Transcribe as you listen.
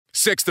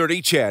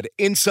630 CHED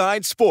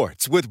Inside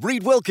Sports with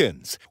Reed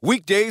Wilkins.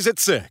 Weekdays at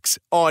 6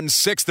 on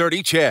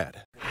 630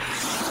 CHED.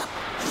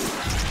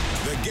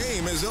 The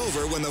game is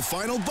over when the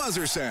final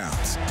buzzer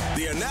sounds.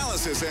 The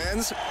analysis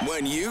ends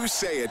when you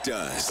say it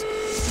does.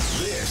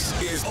 This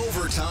is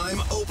Overtime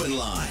Open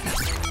Line.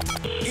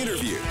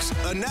 Interviews,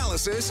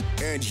 analysis,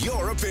 and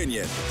your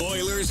opinion.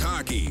 Oilers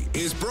hockey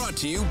is brought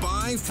to you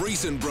by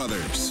Friesen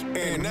Brothers.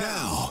 And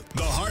now,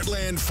 the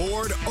Heartland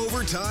Ford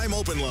Overtime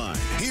Open Line.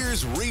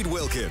 Here's Reed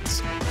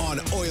Wilkins on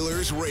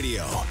Oilers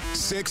Radio,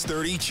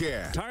 630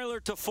 CHED.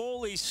 Tyler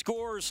Toffoli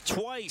scores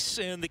twice,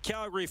 and the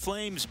Calgary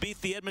Flames beat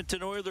the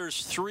Edmonton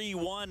Oilers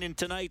 3-1 in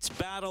tonight's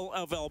Battle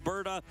of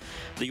Alberta.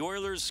 The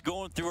Oilers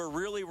going through a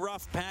really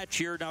rough patch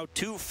here, now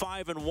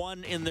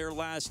 2-5-1 in their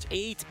last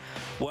 8,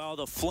 while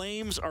the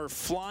Flames are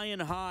flying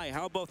high.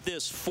 How about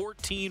this?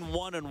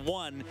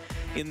 14-1-1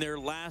 in their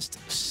last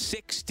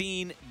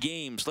 16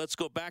 games. Let's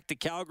go back to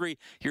Calgary.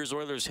 Here's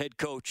Oilers head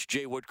coach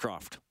Jay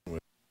Woodcroft.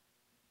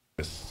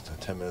 With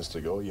 10 minutes to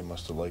go, you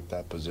must have liked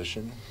that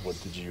position.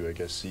 What did you,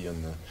 see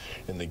in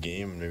the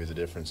game, maybe the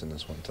difference in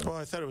this one tonight? Well,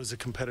 I thought it was a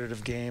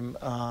competitive game.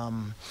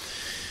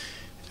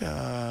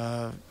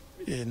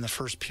 In the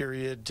first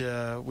period,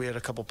 we had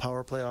a couple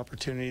power play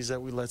opportunities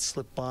that we let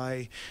slip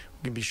by.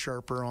 We can be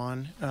sharper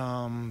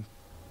on.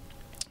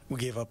 We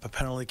gave up a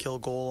penalty kill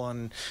goal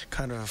on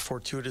kind of a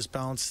fortuitous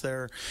bounce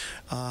there.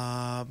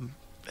 And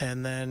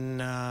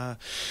then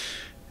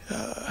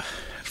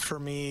for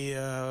me,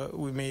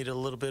 we made a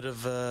little bit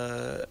of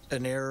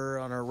an error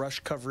on our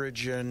rush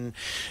coverage and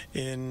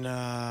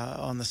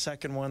on the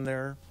second one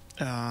there.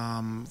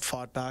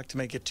 Fought back to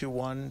make it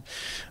 2-1.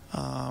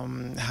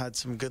 Had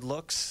some good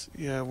looks.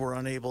 We're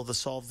unable to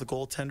solve the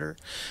goaltender,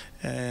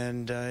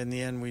 and in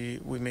the end,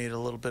 we made a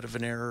little bit of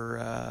an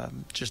error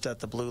just at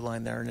the blue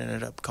line there, and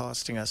ended up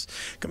costing us.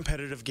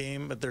 Competitive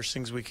game, but there's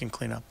things we can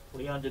clean up.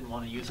 Leon didn't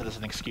want to use it as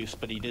an excuse,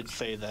 but he did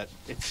say that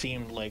it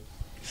seemed like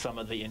some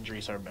of the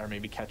injuries are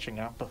maybe catching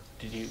up.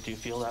 Do you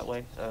feel that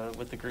way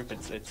with the group?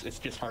 It's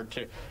just hard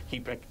to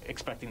keep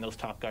expecting those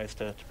top guys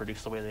to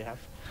produce the way they have.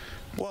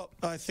 Well,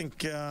 I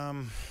think our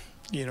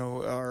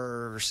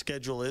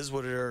schedule is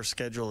what our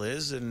schedule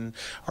is, and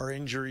our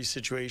injury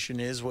situation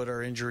is what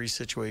our injury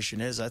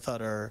situation is. I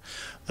thought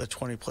the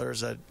 20 players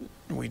that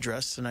we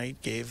dressed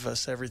tonight gave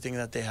us everything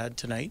that they had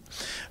tonight.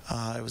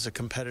 It was a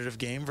competitive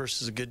game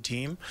versus a good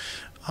team.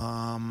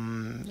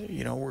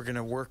 We're going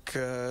to work.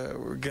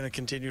 We're going to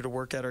continue to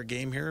work at our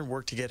game here and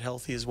work to get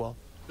healthy as well.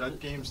 That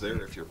game's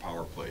there if your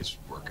power play's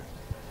working.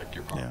 Like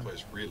your power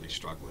play's really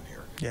struggling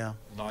here. Yeah.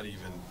 Not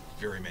even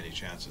very many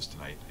chances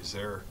tonight. Is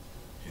there,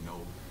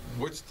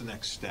 what's the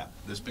next step?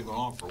 This has been going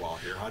on for a while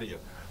here. How do you?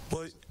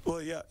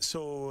 Well, yeah.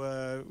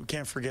 So we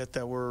can't forget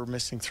that we're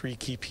missing 3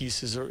 key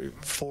pieces, or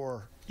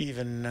 4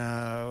 even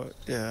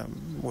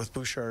with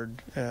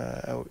Bouchard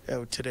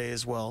out today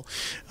as well.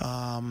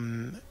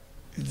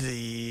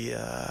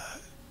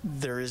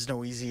 There is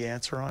no easy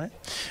answer on it.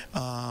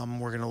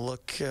 We're going to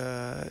look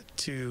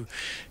to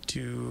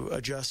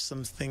adjust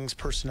some things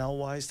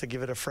personnel-wise to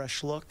give it a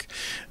fresh look.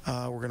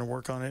 We're going to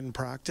work on it in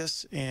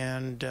practice,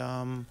 and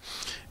I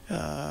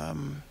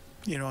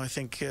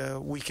think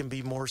we can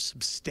be more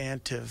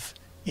substantive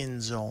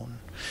in zone.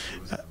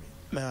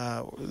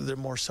 They're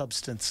more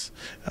substance,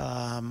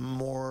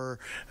 more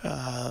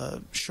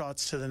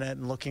shots to the net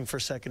and looking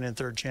for second and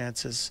third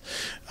chances,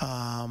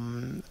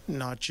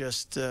 not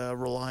just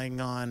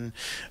relying on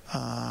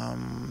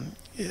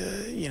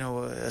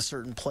a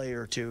certain play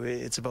or two.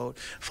 It's about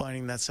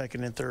finding that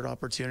second and third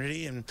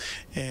opportunity and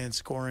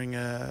scoring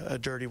a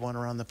dirty one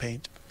around the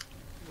paint.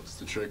 What's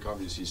the trick?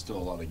 Obviously, still a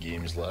lot of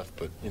games left,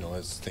 but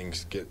as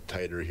things get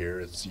tighter here,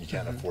 you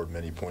can't afford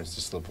many points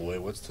to slip away.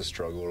 What's the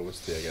struggle, or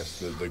what's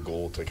the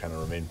goal to kind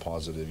of remain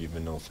positive,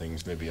 even though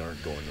things maybe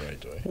aren't going the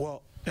right way?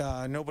 Well,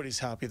 nobody's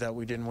happy that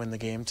we didn't win the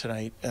game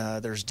tonight.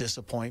 There's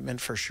disappointment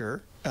for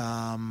sure,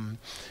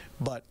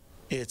 but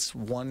it's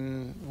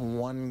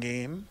one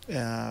game.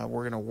 We're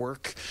going to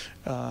work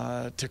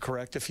to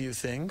correct a few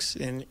things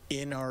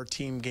in our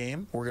team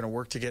game. We're going to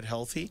work to get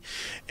healthy,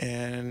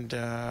 and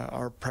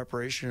our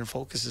preparation and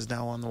focus is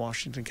now on the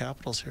Washington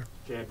Capitals here.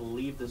 Jay, I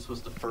believe this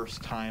was the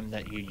first time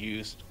that you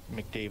used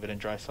McDavid and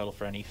Draisaitl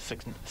for any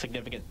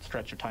significant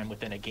stretch of time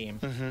within a game.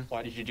 Mm-hmm.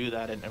 Why did you do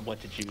that, and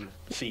what did you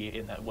see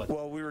in that?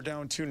 Well, we were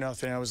down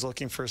 2-0. I was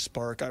looking for a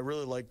spark. I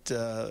really liked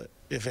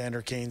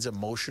Evander Kane's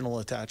emotional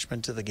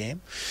attachment to the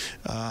game.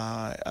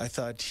 I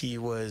thought he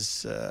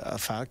was a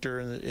factor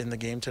in the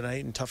game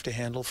tonight and tough to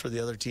handle for the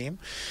other team.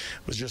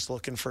 Was just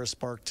looking for a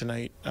spark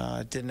tonight.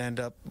 Didn't end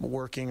up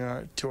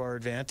working to our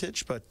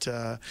advantage, but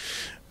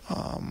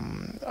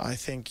I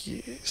think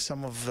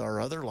some of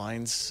our other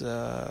lines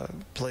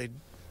played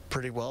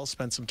pretty well,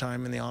 spent some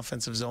time in the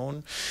offensive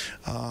zone.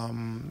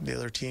 The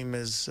other team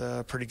is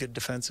a pretty good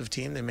defensive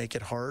team. They make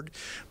it hard,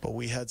 but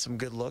we had some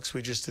good looks.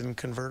 We just didn't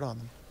convert on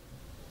them.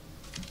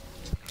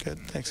 Good.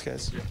 Thanks,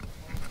 guys.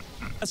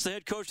 That's the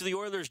head coach of the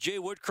Oilers, Jay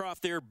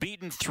Woodcroft. They're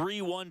beaten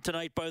 3-1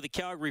 tonight by the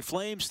Calgary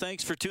Flames.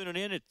 Thanks for tuning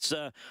in. It's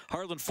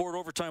Harlan Ford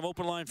Overtime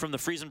Open Line from the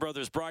Friesen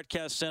Brothers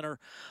Broadcast Center,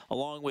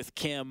 along with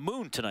Cam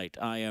Moon tonight.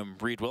 I am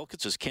Reed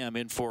Wilkins, as Cam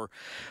in for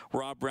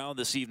Rob Brown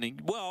this evening.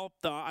 Well,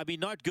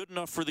 not good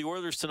enough for the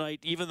Oilers tonight,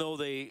 even though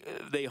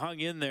they hung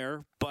in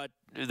there, but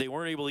they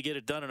weren't able to get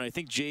it done. And I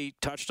think Jay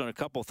touched on a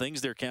couple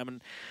things there,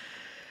 Cam.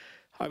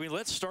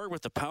 Let's start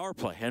with the power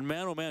play. And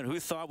man, oh man, who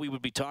thought we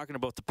would be talking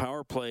about the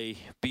power play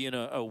being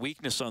a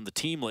weakness on the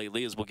team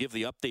lately, as we'll give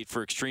the update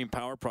for Extreme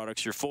Power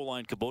Products, your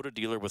full-line Kubota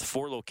dealer with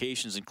 4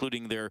 locations,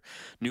 including their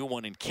new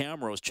one in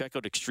Camrose. Check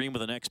out Extreme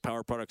with an X,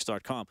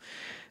 powerproducts.com.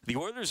 The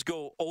Oilers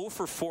go 0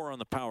 for 4 on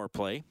the power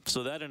play,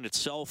 so that in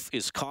itself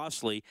is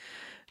costly.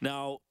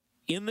 Now,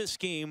 in this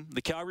game,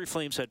 the Calgary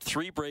Flames had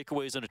 3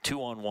 breakaways and a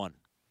 2-on-1.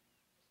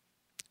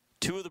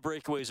 2 of the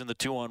breakaways in the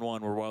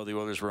 2-on-1 were while the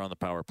Oilers were on the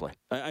power play.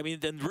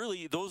 Then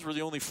really, those were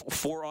the only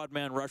 4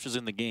 odd-man rushes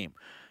in the game.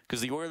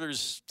 Because the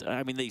Oilers,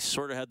 they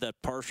sort of had that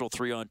partial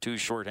 3-on-2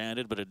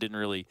 shorthanded, but it didn't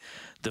really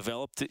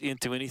develop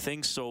into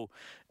anything. So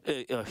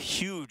a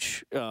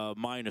huge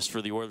minus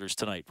for the Oilers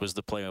tonight was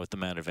the play with the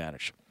man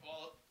advantage.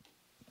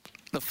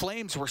 The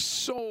Flames were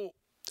so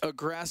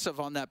aggressive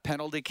on that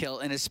penalty kill,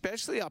 and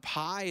especially up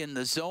high in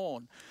the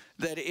zone,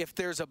 that if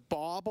there's a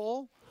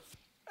bobble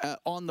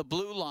on the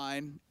blue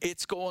line,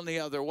 it's going the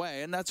other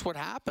way, and that's what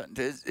happened.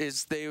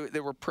 Is they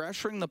were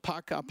pressuring the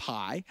puck up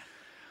high,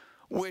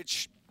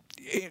 which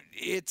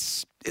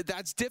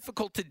that's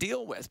difficult to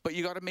deal with. But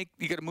you got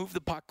to move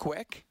the puck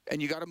quick,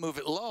 and you got to move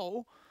it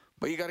low.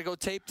 But you got to go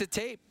tape to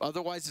tape.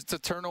 Otherwise, it's a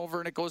turnover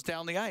and it goes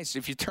down the ice.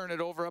 If you turn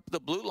it over up the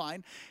blue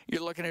line,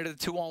 you're looking at a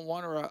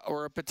 2-on-1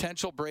 or a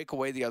potential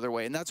breakaway the other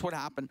way, and that's what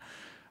happened.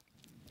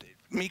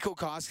 Mikko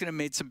Koskinen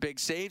made some big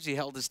saves. He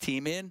held his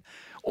team in.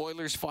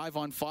 Oilers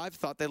 5-on-5,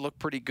 thought they looked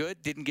pretty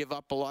good. Didn't give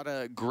up a lot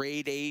of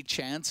grade A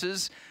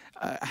chances.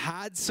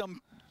 Had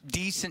some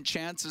decent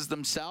chances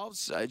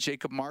themselves.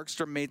 Jacob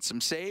Markstrom made some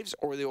saves,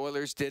 or the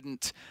Oilers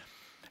didn't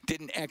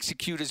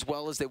execute as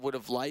well as they would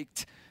have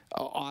liked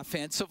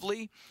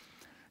offensively.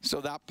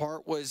 So that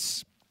part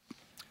was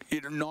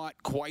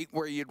not quite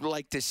where you'd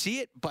like to see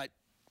it, but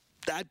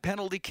that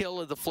penalty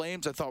kill of the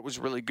Flames I thought was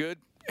really good.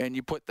 And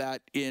you put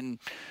that in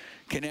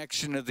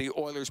connection to the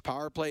Oilers'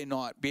 power play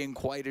not being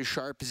quite as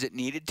sharp as it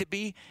needed to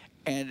be.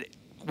 And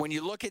when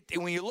you look at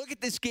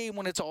this game,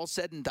 when it's all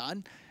said and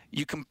done,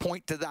 you can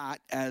point to that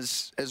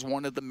as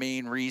one of the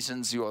main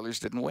reasons the Oilers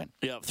didn't win.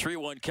 Yeah,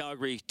 3-1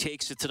 Calgary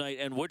takes it tonight.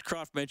 And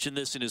Woodcroft mentioned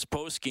this in his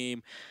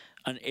post-game.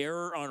 An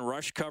error on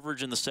rush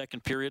coverage in the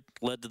second period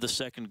led to the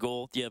second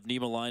goal. You have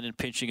Niemelainen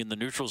pinching in the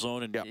neutral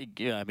zone.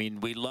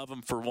 And we love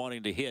him for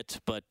wanting to hit,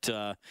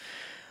 but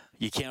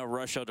you can't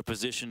rush out of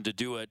position to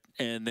do it.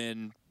 And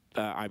then,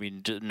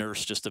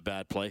 Nurse, just a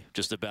bad play,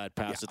 just a bad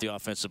pass at the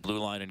offensive blue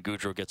line, and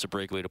Gaudreau gets a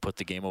breakaway to put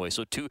the game away.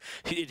 So and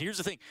here's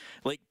the thing,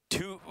 we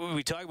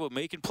talk about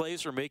making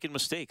plays or making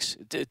mistakes.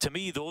 To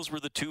me, those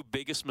were the 2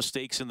 biggest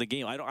mistakes in the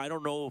game. I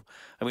don't know.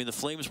 The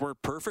Flames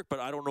weren't perfect,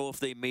 but I don't know if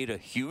they made a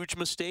huge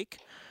mistake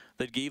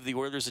that gave the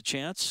Oilers a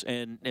chance,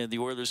 and the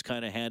Oilers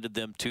kind of handed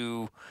them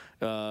 2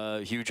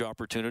 huge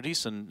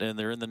opportunities, and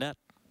they're in the net.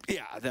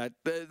 Yeah, that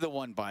the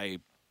one by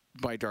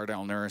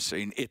Darnell Nurse.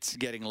 It's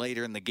getting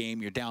later in the game.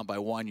 You're down by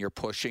 1. You're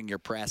pushing. You're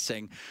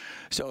pressing.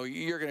 So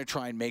you're going to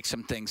try and make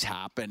some things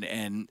happen.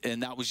 And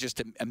that was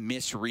just a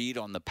misread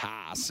on the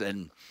pass.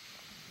 And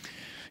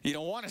you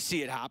don't want to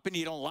see it happen.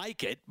 You don't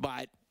like it.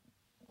 But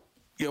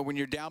when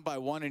you're down by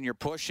 1 and you're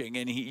pushing,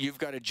 and you've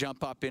got to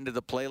jump up into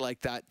the play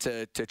like that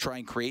to try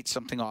and create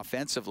something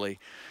offensively.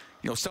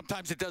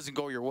 Sometimes it doesn't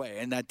go your way,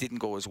 and that didn't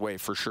go his way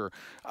for sure.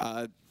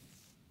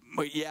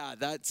 But yeah,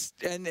 that's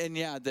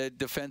the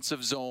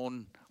defensive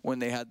zone when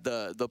they had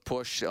the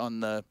push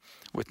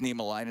with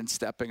Niemelainen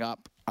stepping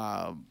up,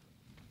 and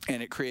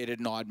it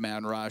created an odd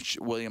man rush.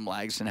 William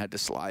Lagesson had to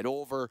slide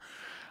over.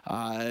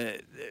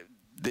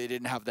 They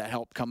didn't have that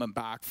help coming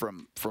back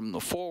from the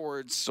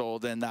forwards, so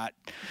then that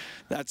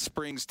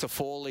springs to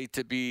Foley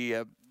to be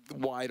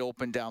wide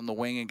open down the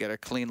wing and get a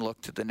clean look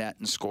to the net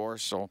and score.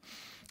 So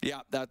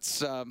yeah,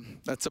 that's a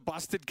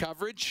busted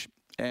coverage.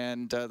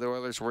 And the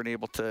Oilers weren't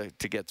able to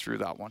get through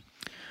that one.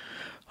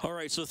 All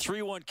right, so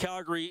 3-1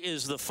 Calgary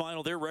is the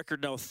final. Their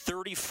record now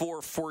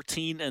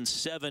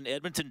 34-14-7.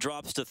 Edmonton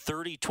drops to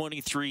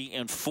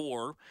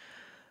 30-23-4.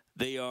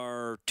 They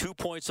are 2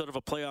 points out of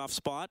a playoff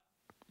spot.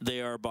 They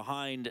are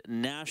behind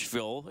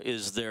Nashville,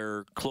 is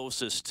their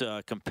closest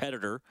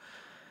competitor.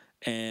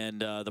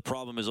 And the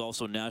problem is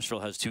also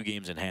Nashville has 2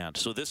 games in hand.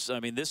 So this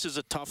is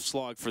a tough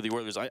slog for the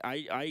Oilers.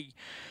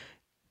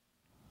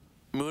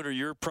 Mooner,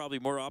 you're probably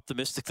more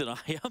optimistic than I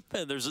am,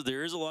 and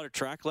there is a lot of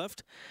track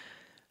left.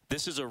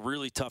 This is a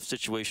really tough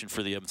situation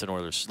for the Edmonton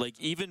Oilers.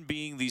 Even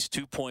being these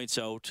 2 points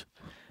out,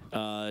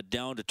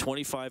 down to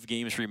 25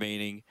 games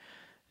remaining,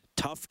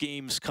 tough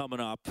games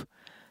coming up.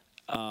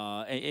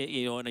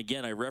 And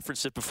again, I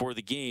referenced it before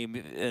the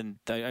game, and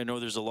I know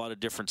there's a lot of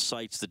different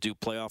sites that do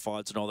playoff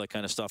odds and all that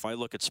kind of stuff. I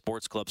look at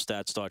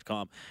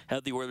sportsclubstats.com,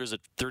 have the Oilers at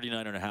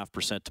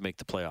 39.5% to make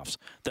the playoffs.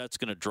 That's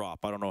going to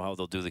drop. I don't know how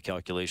they'll do the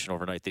calculation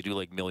overnight. They do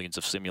like millions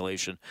of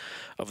simulation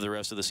of the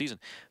rest of the season.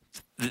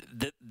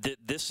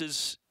 This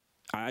is,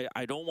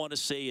 I don't want to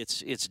say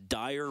it's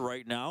dire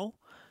right now.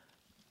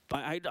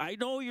 I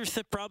know you're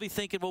probably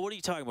thinking, well, what are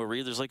you talking about,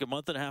 Reed? There's like a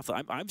month and a half.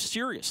 I'm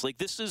serious. Like,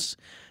 there's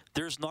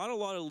not a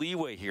lot of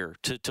leeway here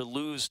to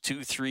lose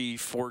 2, 3,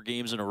 4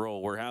 games in a row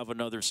or have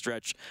another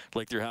stretch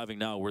like they're having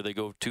now where they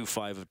go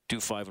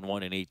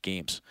 2-5-1 in 8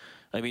 games.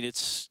 I mean,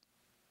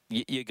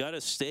 you got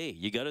to stay.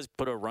 You got to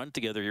put a run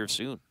together here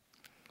soon.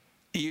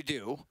 You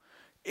do.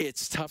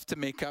 It's tough to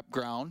make up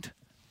ground,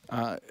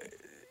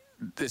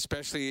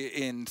 especially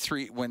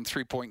when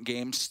 3-point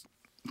games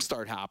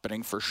start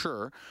happening, for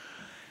sure.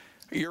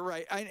 You're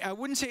right. I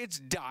wouldn't say it's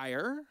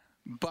dire,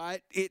 but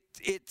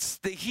it's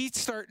the heat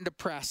starting to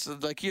press.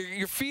 Like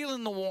you're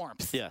feeling the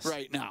warmth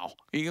right now.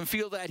 You can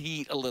feel that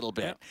heat a little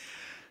bit.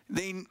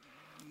 Yep.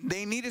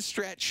 They need a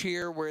stretch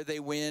here where they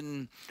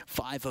win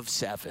 5 of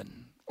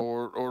 7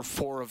 or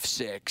 4 of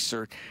 6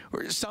 or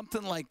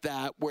something like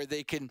that, where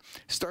they can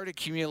start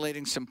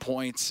accumulating some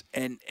points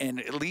and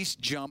at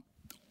least jump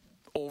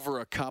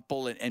over a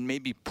couple and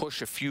maybe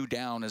push a few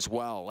down as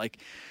well.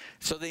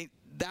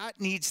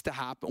 That needs to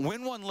happen.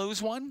 Win one,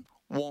 lose one,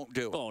 won't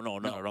do. Oh, no,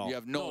 not at all. You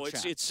have no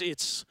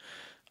chance.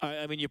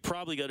 I mean, you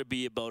probably got to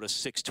be about a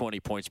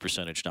 620 points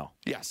percentage now.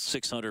 Yes.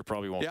 600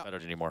 probably won't cut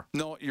it anymore.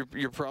 No,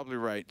 you're probably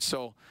right.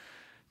 So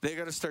they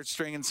got to start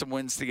stringing some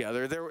wins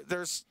together.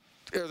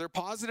 Are there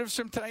positives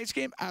from tonight's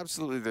game?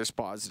 Absolutely, there's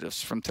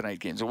positives from tonight's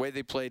game. The way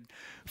they played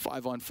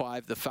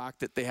 5-on-5, the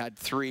fact that they had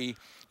 3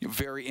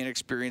 very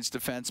inexperienced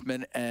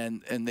defensemen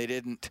and they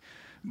didn't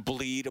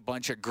bleed a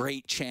bunch of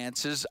great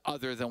chances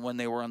other than when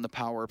they were on the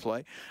power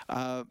play.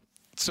 There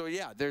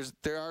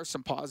are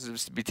some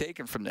positives to be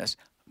taken from this.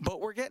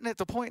 But we're getting at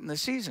the point in the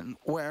season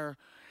where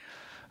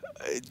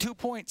 2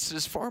 points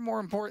is far more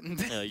important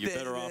than you're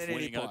better off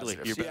winning ugly.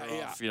 You're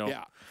better off,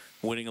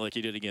 winning like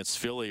you did against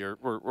Philly or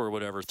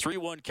whatever.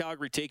 3-1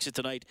 Calgary takes it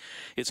tonight.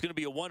 It's going to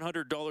be a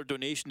 $100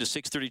 donation to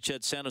 630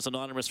 Ched Santa's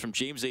Anonymous from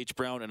James H.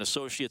 Brown and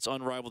Associates.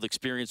 Unrivaled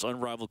experience,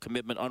 unrivaled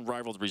commitment,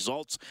 unrivaled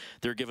results.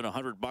 They're given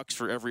 $100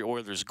 for every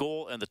Oilers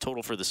goal, and the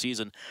total for the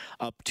season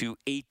up to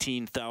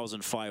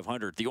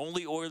 $18,500. The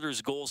only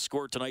Oilers goal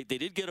scored tonight, they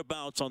did get a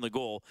bounce on the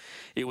goal.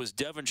 It was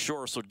Devon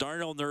Shore. So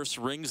Darnell Nurse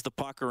rings the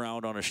puck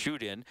around on a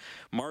shoot-in.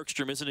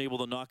 Markstrom isn't able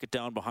to knock it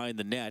down behind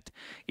the net.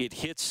 It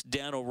hits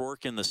Dan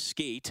O'Rourke in the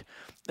skate,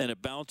 and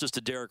it bounces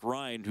to Derek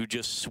Ryan, who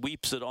just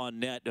sweeps it on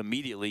net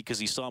immediately because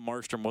he saw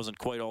Markstrom wasn't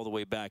quite all the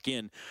way back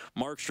in.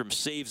 Markstrom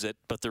saves it,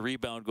 but the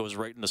rebound goes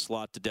right in the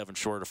slot to Devon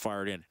Shore to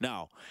fire it in.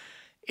 Now,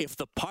 if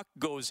the puck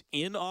goes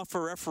in off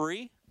a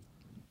referee,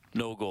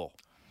 no goal.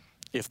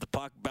 If the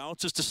puck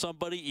bounces to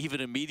somebody,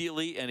 even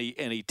immediately, and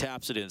he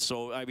taps it in.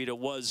 So, I mean, it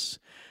was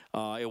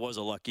a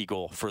lucky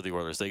goal for the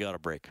Oilers. They got a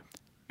break.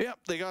 Yep,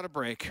 they got a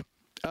break.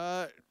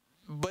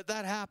 But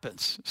that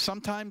happens.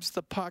 Sometimes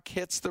the puck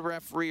hits the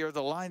referee or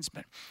the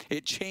linesman.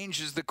 It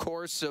changes the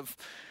course of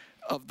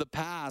the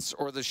pass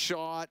or the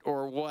shot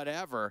or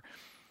whatever.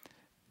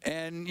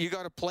 And you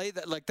got to play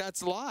that like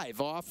that's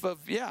live off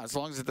of, as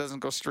long as it doesn't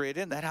go straight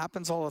in. That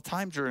happens all the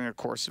time during the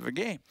course of a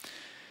game.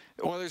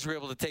 Oilers were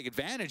able to take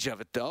advantage of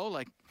it, though,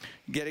 like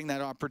getting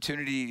that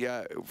opportunity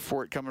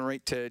for it coming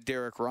right to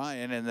Derek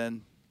Ryan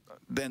and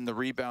then the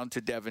rebound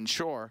to Devon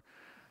Shore.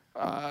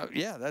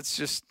 That's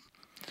just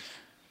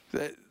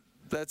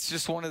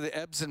one of the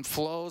ebbs and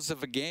flows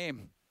of a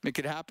game. It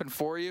could happen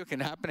for you, it can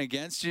happen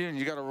against you, and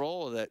you got to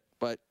roll with it.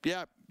 But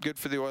good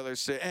for the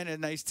Oilers, and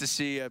it's nice to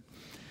see a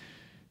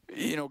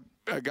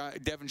guy.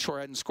 Devon Shore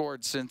hadn't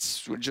scored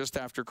since just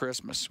after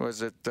Christmas.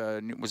 Was it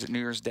New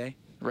Year's Day?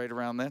 Right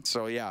around then.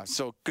 So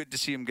so good to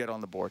see him get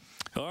on the board.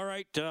 All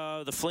right,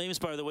 the Flames,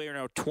 by the way, are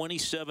now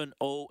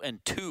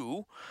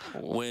 27-0-2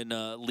 when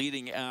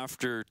leading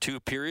after 2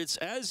 periods,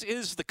 as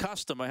is the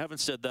custom. I haven't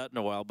said that in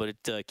a while, but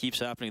it keeps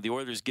happening. The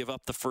Oilers give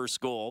up the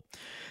first goal.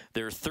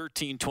 They're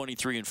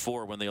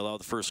 13-23-4 when they allow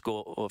the first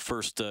goal.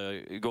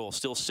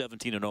 Still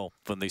 17-0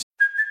 when they.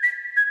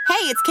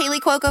 Hey, it's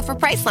Kaylee Cuoco for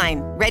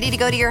Priceline. Ready to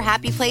go to your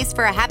happy place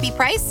for a happy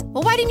price?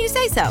 Well, why didn't you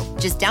say so?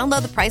 Just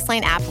download the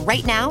Priceline app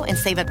right now and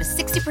save up to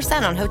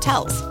 60% on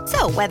hotels.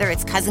 So whether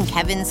it's Cousin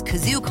Kevin's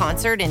Kazoo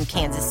Concert in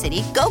Kansas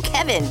City, go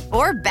Kevin,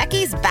 or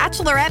Becky's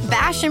Bachelorette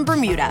Bash in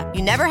Bermuda,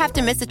 you never have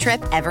to miss a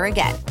trip ever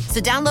again.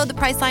 So download the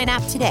Priceline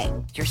app today.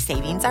 Your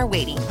savings are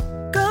waiting.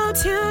 Go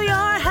to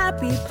your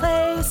happy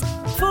place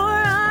for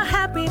a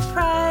happy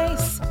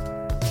price.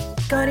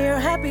 Go to your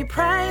happy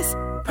price,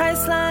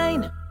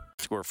 Priceline.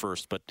 Score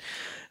first, but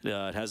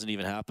it hasn't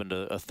even happened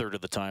a third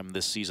of the time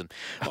this season.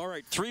 All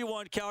right,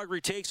 3-1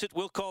 Calgary takes it.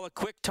 We'll call a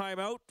quick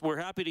timeout. We're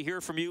happy to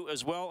hear from you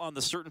as well on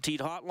the CertainTeed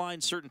hotline.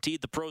 CertainTeed,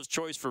 the pro's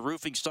choice for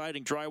roofing,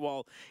 siding,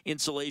 drywall,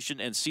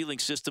 insulation, and ceiling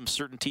systems.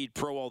 CertainTeed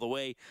Pro all the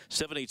way.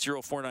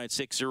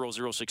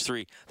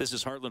 780-496-0063. This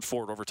is Heartland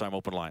Ford Overtime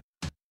Open Line.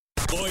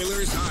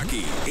 Oilers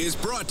hockey is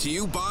brought to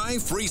you by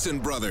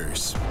Friesen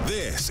Brothers.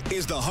 This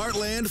is the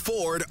Heartland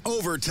Ford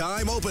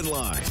Overtime Open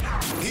Line.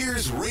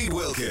 Here's Reed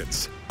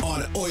Wilkins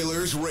on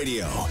Oilers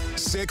Radio,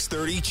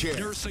 630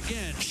 CHED. Nurse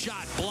again,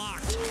 shot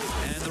blocked,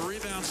 and the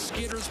rebound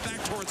skitters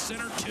back towards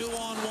center,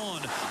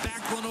 2-on-1.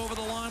 Backlund over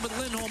the line with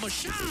Lindholm, a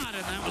shot,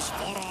 and that was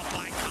fought off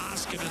by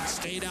Koskinen,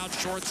 stayed out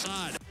short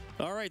side.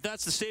 All right,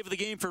 that's the save of the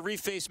game for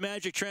Reface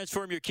Magic.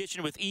 Transform your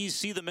kitchen with ease.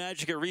 See the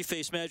magic at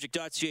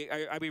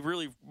refacemagic.ca. I mean,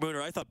 really,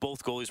 Mooner, I thought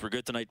both goalies were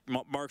good tonight.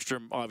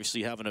 Markstrom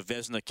obviously having a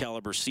Vezina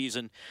caliber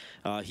season.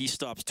 He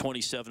stops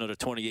 27 out of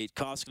 28.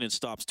 Koskinen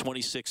stops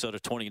 26 out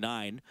of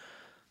 29.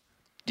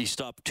 He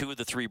stopped 2 of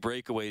the 3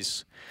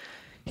 breakaways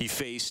he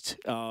faced.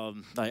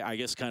 I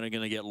guess kind of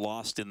going to get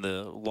lost in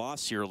the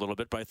loss here a little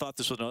bit, but I thought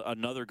this was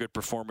another good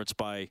performance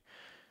by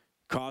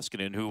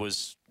Koskinen, who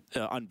was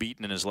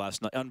unbeaten in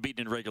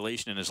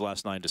regulation in his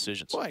last 9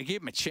 decisions. Well, I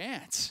gave him a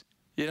chance.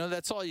 You know,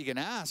 that's all you can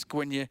ask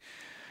when you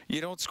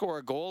don't score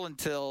a goal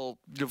until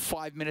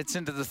 5 minutes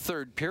into the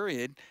third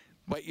period,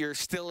 but you're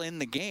still in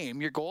the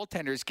game. Your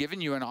goaltender's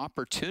given you an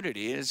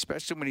opportunity,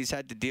 especially when he's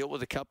had to deal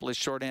with a couple of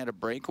shorthanded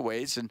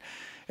breakaways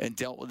and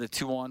dealt with a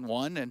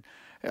 2-on-1. And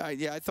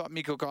I thought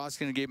Mikko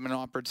Koskinen gave him an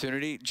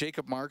opportunity.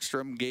 Jacob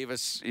Markstrom gave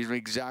us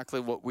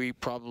exactly what we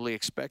probably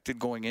expected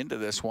going into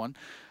this one,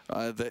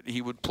 that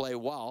he would play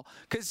well.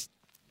 Because,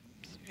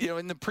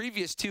 in the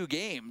previous 2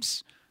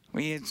 games,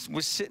 he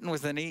was sitting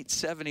with an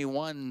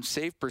 .871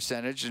 save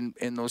percentage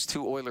in those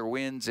 2 Oiler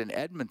wins in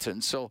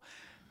Edmonton. So,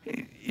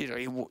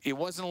 he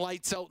wasn't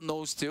lights out in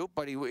those 2,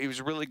 but he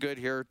was really good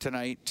here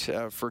tonight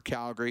for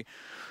Calgary.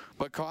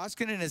 But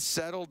Koskinen has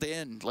settled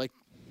in. Like,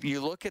 you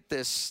look at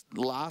this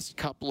last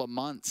couple of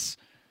months,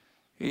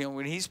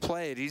 when he's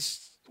played,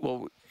 he's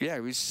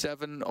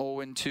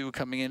 7-0-2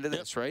 coming into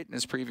this, right, in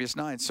his previous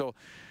 9. So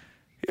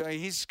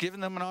he's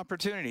given them an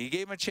opportunity. He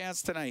gave them a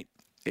chance tonight.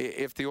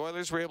 If the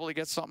Oilers were able to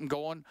get something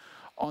going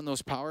on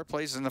those power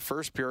plays in the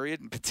first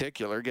period in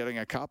particular, getting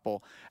a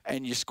couple,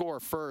 and you score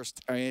first,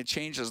 it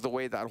changes the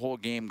way that whole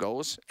game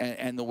goes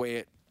and the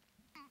way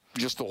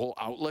just the whole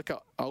outlook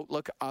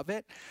of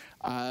it.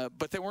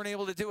 But they weren't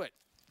able to do it.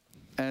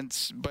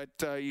 But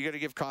you got to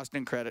give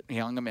Koskinen credit. He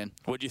hung him in.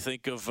 What do you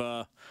think of,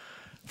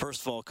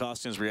 first of all,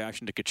 Koskinen's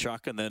reaction to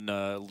Tkachuk, and then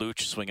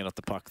Luch swinging at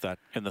the puck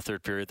in the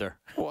third period there?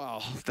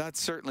 Well, that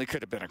certainly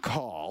could have been a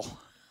call.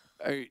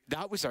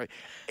 That was and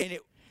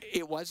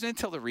it wasn't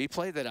until the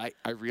replay that I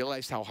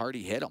realized how hard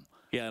he hit him.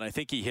 Yeah, and I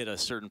think he hit a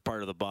certain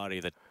part of the body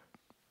that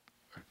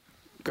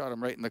got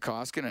him right in the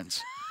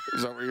Koskinens.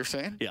 Is that what you're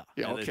saying? Yeah.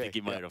 Okay. I think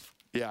he might have.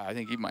 Yeah, I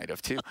think he might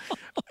have too.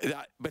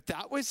 But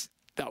that was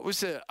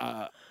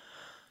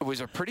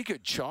a pretty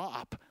good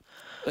chop.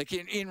 Like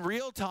in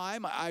real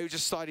time, I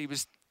just thought he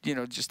was,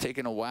 just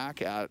taking a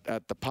whack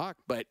at the puck.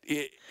 But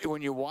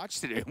when you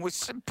watched it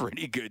was a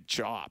pretty good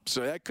chop.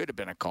 So that could have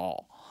been a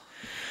call.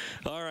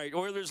 All right,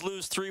 Oilers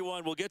lose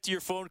 3-1. We'll get to your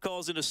phone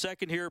calls in a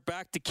second here.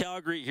 Back to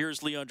Calgary.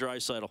 Here's Leon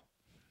Draisaitl.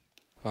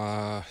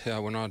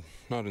 We're not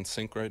in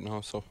sync right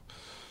now, so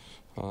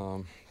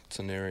it's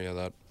an area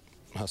that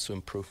has to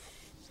improve.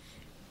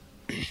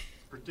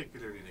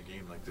 Particularly in a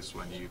game like this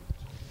when you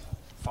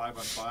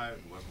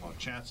 5-on-5, wasn't a lot of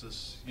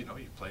chances. You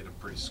played them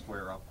pretty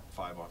square up,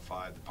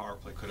 5-on-5. The power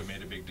play could have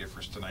made a big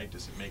difference tonight.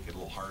 Does it make it a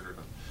little harder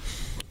to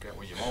look at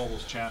when you have all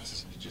those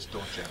chances and you just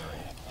don't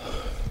generate?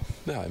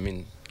 Yeah, I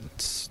mean,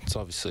 it's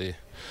obviously,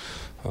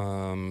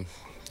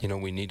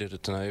 we needed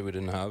it tonight. We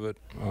didn't have it.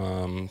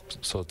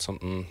 So it's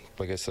something,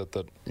 like I said,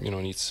 that,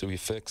 needs to be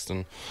fixed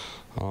and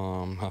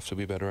have to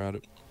be better at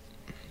it.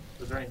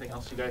 Was there anything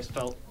else you guys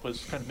felt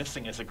was kind of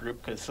missing as a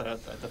group? Because the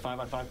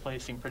 5-on-5 play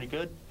seemed pretty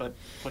good, but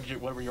what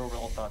were your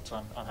overall thoughts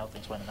on how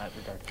things went in that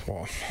regard?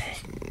 Well,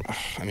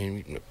 I mean,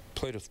 we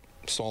played a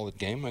solid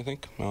game, I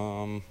think,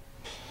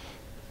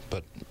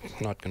 but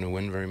not going to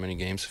win very many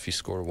games if you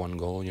score 1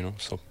 goal,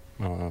 So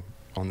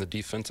on the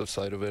defensive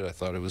side of it, I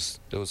thought it was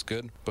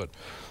good, but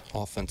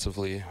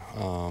offensively,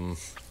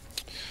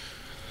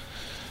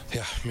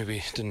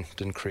 maybe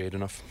didn't create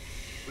enough.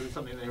 Was it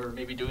something they were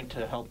maybe doing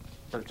to help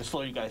or to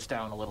slow you guys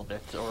down a little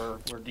bit, or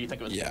do you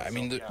think it was? Yeah, I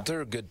mean, they're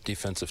a good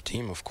defensive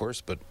team, of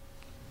course, but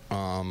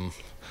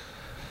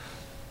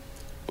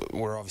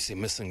we're obviously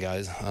missing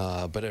guys.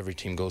 But every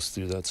team goes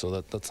through that,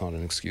 so that's not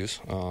an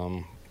excuse.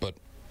 But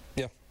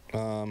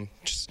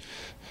just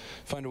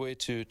find a way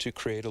to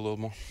create a little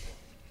more.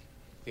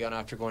 Leon,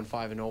 after going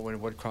 5-0 when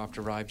Woodcroft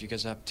arrived, you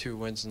guys have 2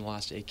 wins in the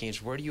last 8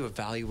 games. Where do you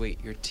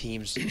evaluate your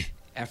team's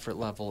effort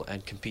level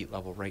and compete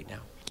level right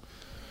now?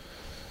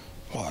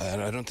 Well,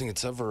 I don't think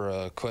it's ever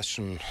a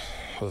question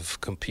of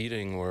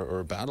competing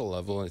or battle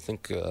level. I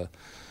think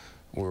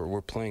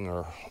we're playing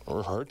our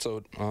hearts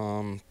out.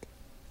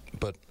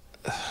 But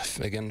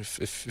again,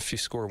 if you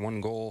score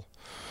 1 goal,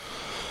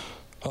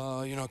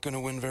 you're not going to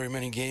win very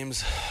many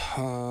games.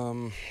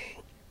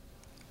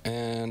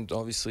 And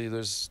obviously,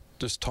 there's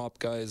top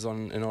guys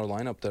in our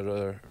lineup that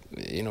are,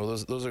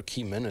 those are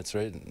key minutes,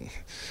 right?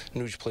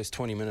 Nuge plays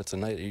 20 minutes a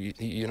night.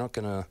 You're not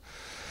going to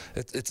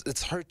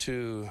it's hard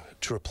to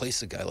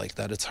replace a guy like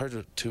that. It's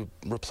hard to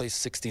replace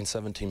 16,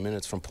 17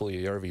 minutes from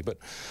Puljujarvi. But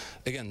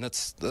again,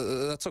 that's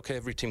okay.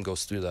 Every team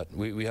goes through that.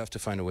 We have to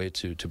find a way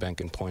to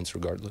bank in points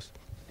regardless.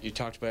 You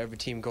talked about every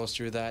team goes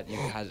through that. You've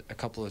had a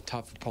couple of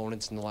tough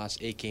opponents in the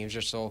last 8 games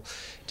or so.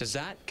 Does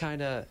that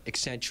kind of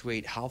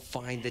accentuate how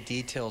fine the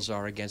details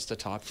are against the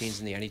top teams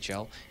in the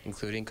NHL,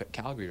 including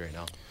Calgary right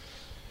now?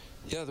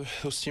 Yeah,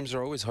 those teams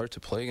are always hard to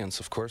play against,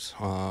 of course.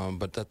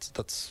 But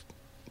that's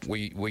where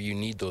you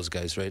need those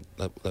guys, right?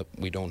 That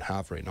we don't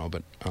have right now.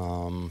 But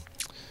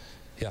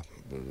yeah,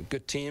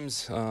 good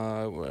teams.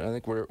 I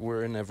think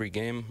we're in every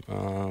game.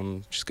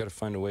 Just got to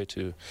find a way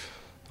to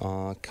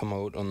come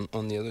out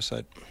on the other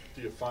side.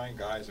 Do you find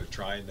guys are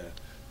trying to,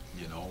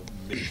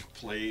 make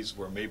plays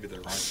where maybe there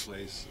aren't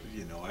plays?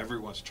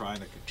 Everyone's trying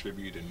to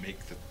contribute and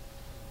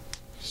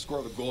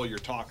score the goal you're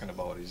talking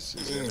about.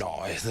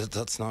 No,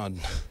 that's not.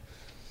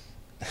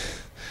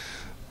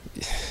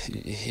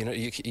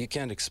 You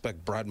can't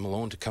expect Brad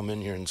Malone to come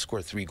in here and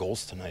score 3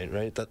 goals tonight,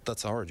 right?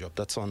 That's our job.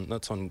 That's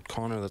on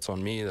Connor. That's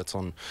on me. That's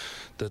on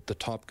the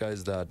top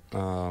guys that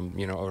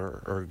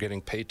are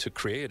getting paid to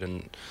create,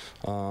 and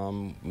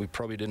we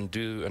probably didn't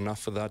do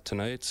enough of that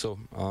tonight. So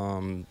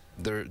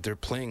they're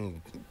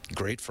playing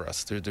great for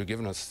us. They're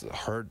giving us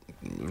hard,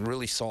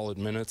 really solid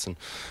minutes,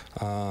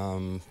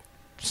 and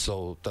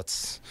so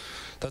that's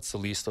the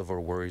least of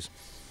our worries.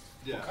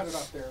 Yeah. We'll cut it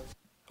off there.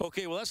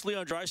 Okay, well, that's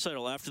Leon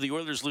Draisaitl after the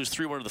Oilers lose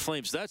 3-1 to the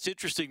Flames. That's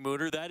interesting,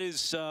 Mooner. That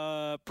is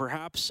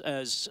perhaps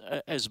as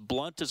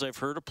blunt as I've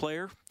heard a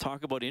player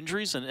talk about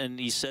injuries, and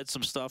he said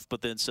some stuff,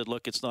 but then said,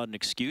 look, it's not an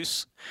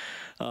excuse.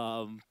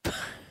 But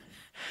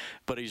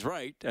he's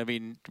right. I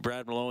mean,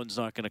 Brad Malone's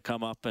not going to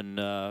come up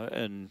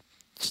and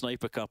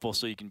snipe a couple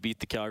so you can beat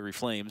the Calgary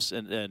Flames,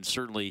 and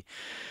certainly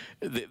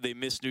they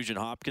missed Nugent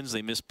Hopkins,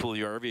 they missed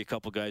Puljujarvi, a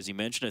couple guys he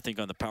mentioned. I think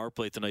on the power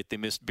play tonight they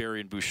missed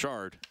Barry and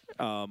Bouchard,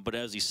 but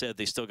as he said,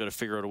 they still got to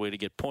figure out a way to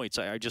get points.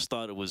 I just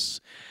thought it was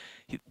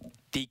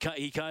he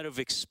kind of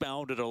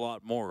expounded a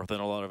lot more than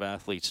a lot of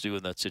athletes do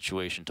in that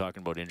situation,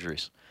 talking about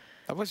injuries.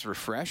 That was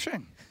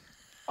refreshing.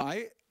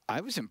 I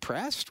was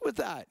impressed with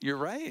that. You're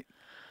right.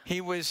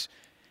 He was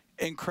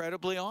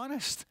incredibly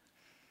honest.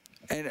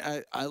 And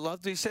I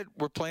loved he said,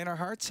 we're playing our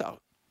hearts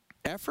out.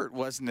 Effort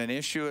wasn't an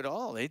issue at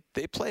all.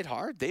 They played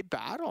hard. They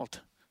battled.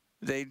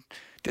 Did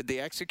they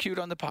execute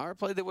on the power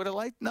play they would have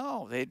liked?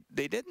 No, they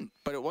didn't.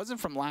 But it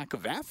wasn't from lack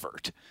of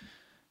effort.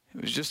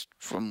 It was just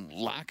from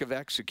lack of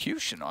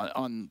execution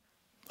on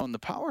the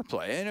power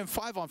play. And in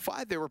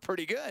 5-on-5, they were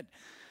pretty good.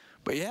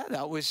 But yeah,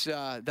 that was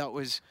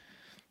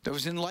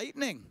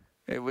enlightening.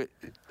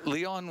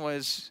 Leon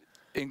was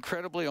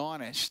incredibly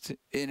honest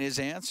in his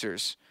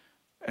answers.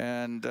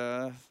 And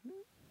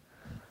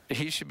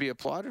he should be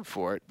applauded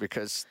for it,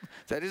 because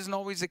that isn't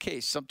always the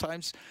case.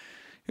 Sometimes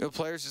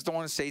players just don't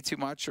want to say too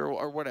much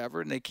or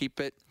whatever, and they keep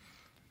it,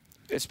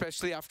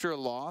 especially after a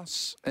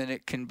loss, and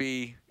it can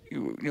be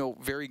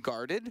very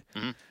guarded.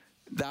 Mm-hmm.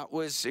 That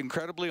was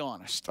incredibly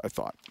honest, I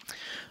thought.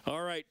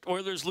 All right,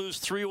 Oilers lose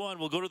 3-1.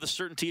 We'll go to the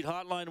Certainteed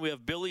hotline. We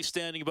have Billy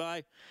standing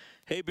by.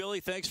 Hey, Billy,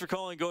 thanks for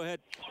calling. Go ahead.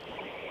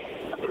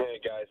 Hey,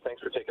 guys.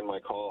 Thanks for taking my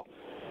call.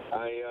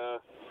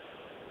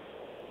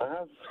 I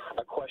have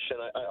a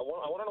question. I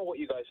want to know what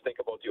you guys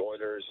think about the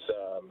Oilers.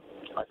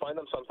 I find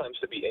them sometimes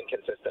to be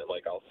inconsistent.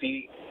 Like, I'll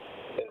see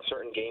in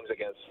certain games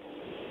against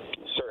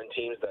certain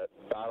teams that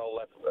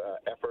battle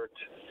effort,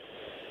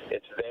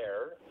 it's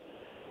there.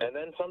 And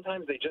then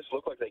sometimes they just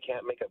look like they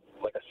can't make a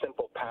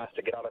simple pass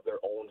to get out of their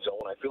own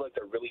zone. I feel like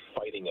they're really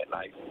fighting it. And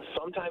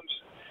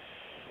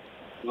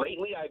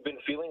lately, I've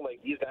been feeling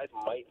like these guys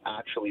might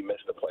actually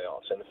miss the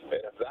playoffs. And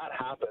if that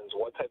happens,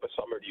 what type of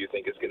summer do you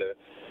think is going to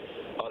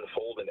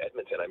unfold in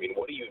Edmonton? I mean,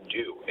 what do you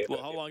do?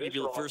 How long have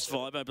you, first of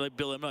all,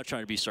 Bill, I'm not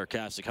trying to be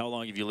sarcastic. How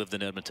long have you lived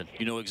in Edmonton?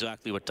 You know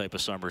exactly what type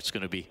of summer it's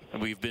going to be.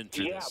 And we've been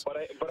through this.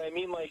 Yeah, but I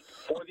mean, like,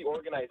 for the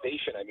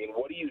organization, I mean,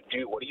 what do you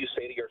do? What do you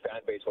say to your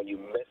fan base when you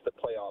miss the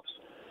playoffs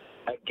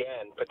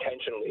again,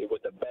 potentially,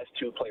 with the best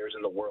 2 players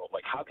in the world?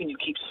 Like, how can you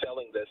keep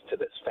selling this to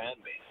this fan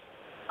base?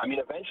 I mean,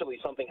 eventually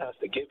something has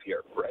to give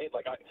here, right?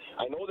 Like,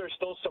 I know there's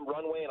still some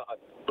runway, and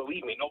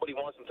believe me, nobody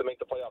wants them to make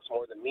the playoffs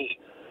more than me.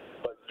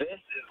 But this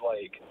is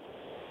like,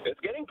 it's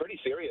getting pretty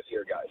serious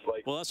here, guys.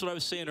 Like, well, that's what I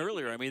was saying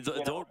earlier. I mean,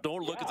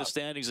 don't look at the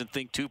standings and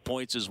think 2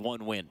 points is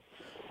 1 win.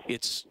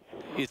 It's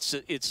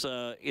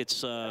a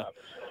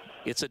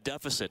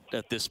deficit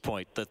at this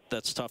point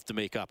that's tough to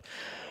make up.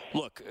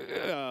 Look.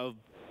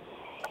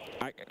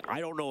 I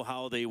don't know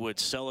how they would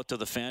sell it to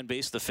the fan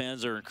base. The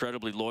fans are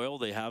incredibly loyal.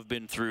 They have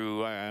been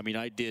through. I mean,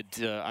 I did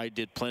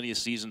plenty of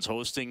seasons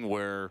hosting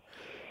where,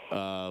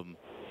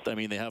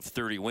 they have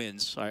 30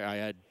 wins.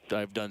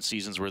 I've done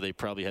seasons where they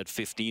probably had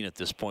 15 at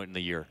this point in the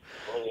year.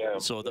 Yeah.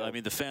 So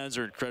the fans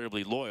are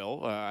incredibly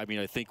loyal. I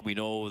think we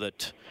know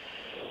that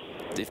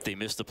if they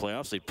missed the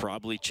playoffs, they'd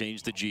probably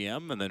change the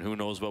GM, and then who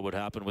knows what would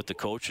happen with the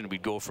coach, and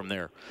we'd go from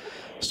there.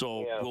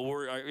 So we'll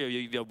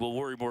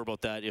worry more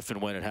about that if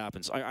and when it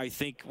happens. I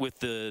think with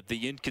the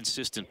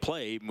inconsistent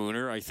play,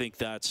 Mooner, I think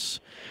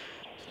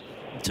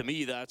to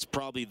me that's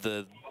probably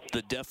the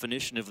the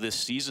definition of this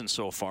season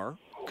so far,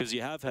 because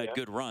you have had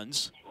good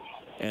runs,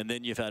 and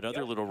then you've had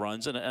other little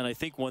runs. And I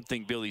think one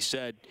thing Billy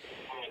said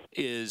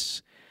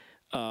is,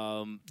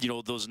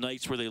 those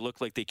nights where they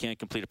look like they can't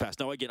complete a pass.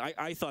 Now, again,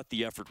 I thought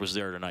the effort was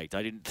there tonight.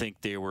 I didn't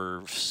think they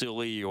were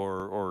silly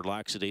or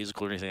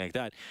lackadaisical or anything like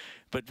that.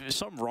 But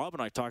something Rob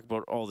and I talk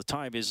about all the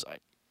time is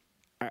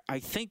I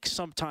think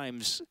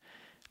sometimes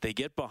they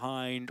get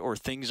behind or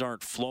things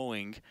aren't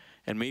flowing,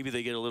 and maybe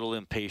they get a little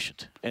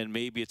impatient. And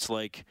maybe it's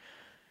like,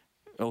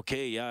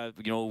 okay, yeah,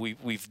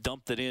 we've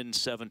dumped it in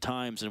 7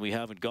 times and we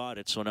haven't got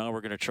it, so now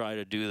we're going to try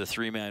to do the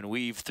 3-man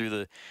weave through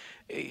the.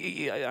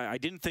 I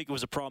didn't think it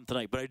was a problem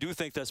tonight, but I do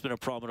think that's been a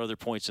problem at other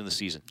points in the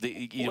season.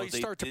 They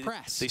start to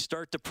press. They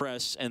start to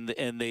press, and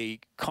they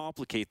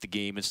complicate the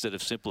game instead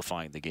of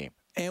simplifying the game.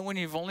 And when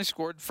you've only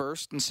scored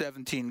first in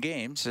 17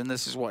 games, and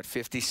this is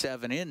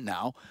 57 in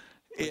now.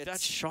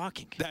 That's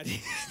shocking.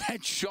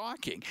 That's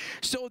shocking.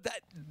 So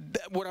that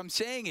what I'm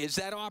saying is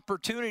that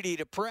opportunity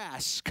to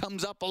press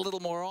comes up a little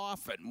more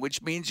often,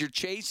 which means you're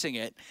chasing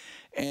it,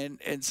 and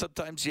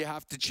sometimes you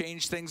have to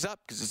change things up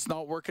because it's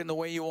not working the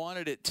way you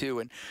wanted it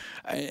to,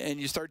 and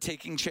you start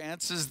taking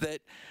chances that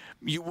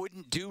you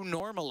wouldn't do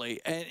normally,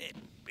 and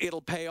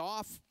it'll pay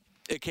off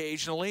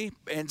occasionally,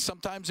 and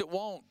sometimes it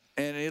won't,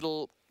 and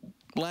it'll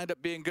land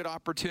up being good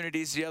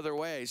opportunities the other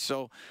way.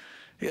 So,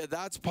 yeah,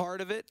 that's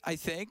part of it, I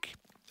think.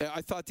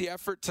 I thought the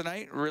effort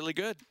tonight, really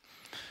good.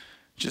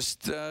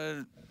 Just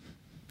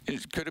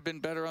it could have been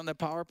better on the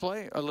power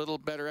play, a little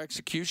better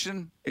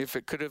execution.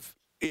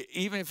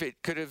 Even if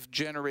it could have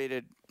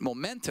generated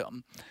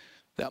momentum,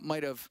 that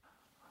might have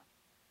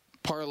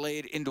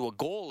parlayed into a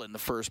goal in the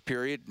first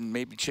period and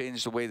maybe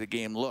changed the way the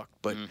game looked.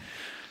 But,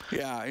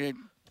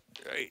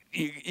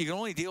 you can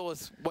only deal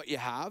with what you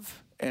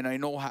have. And I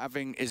know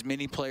having as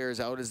many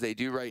players out as they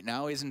do right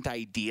now isn't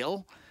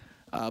ideal.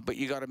 But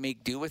you got to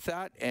make do with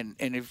that, and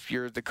if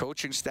you're the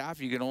coaching staff,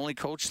 you can only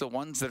coach the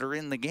ones that are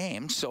in the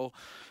game. So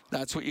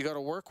that's what you got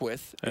to work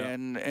with. Yeah.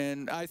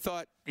 And I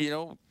thought,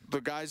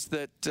 the guys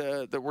that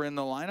were in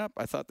the lineup,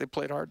 I thought they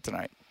played hard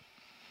tonight.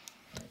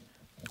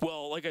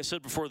 Well, like I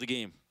said before the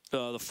game,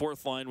 the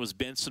fourth line was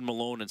Benson,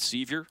 Malone, and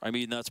Sevier. I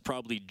mean, that's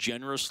probably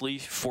generously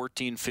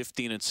 14,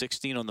 15, and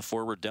 16 on the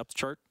forward depth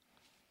chart.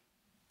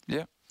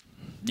 Yeah,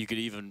 you could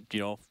even,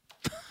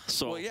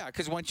 so. Well, yeah,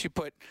 because once you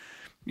put,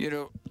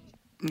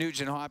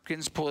 Nugent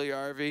Hopkins,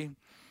 Puljujarvi,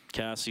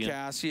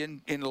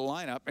 Cassian in the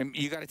lineup, and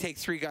you got to take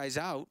 3 guys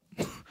out.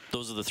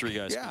 Those are the 3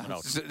 guys coming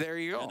out. So there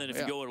you go. And then if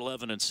you go at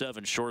 11 and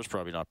 7, Shore's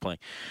probably not playing.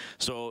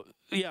 So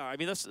yeah, I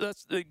mean that's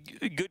a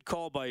good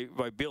call by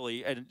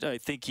Billy, and I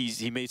think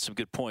he made some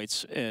good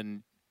points.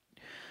 And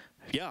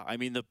yeah, I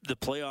mean the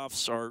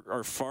playoffs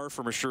are far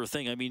from a sure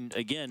thing. I mean,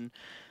 again,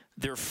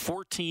 they're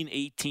 14,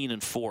 18,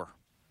 and 4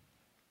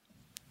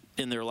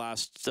 in their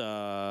last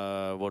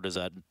what is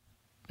that?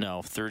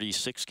 Now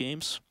 36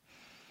 games.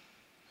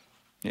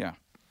 Yeah,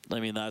 I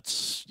mean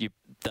that's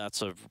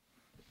a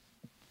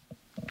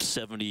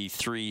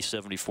 73,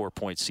 74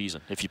 point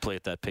season if you play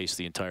at that pace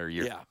the entire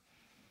year.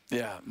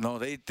 Yeah. No,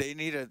 they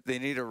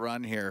need a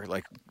run here,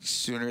 like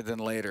sooner than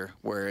later,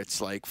 where it's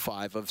like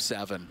 5 of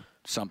 7,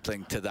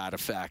 something to that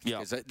effect. Yeah,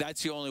 because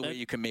that's the only way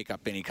you can make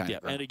up any kind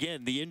of ground. And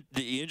again,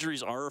 the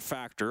injuries are a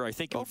factor. I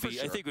think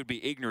it would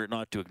be ignorant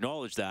not to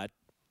acknowledge that.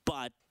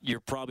 But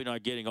you're probably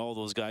not getting all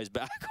those guys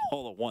back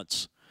all at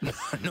once.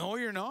 No,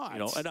 you're not.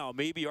 And now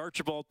maybe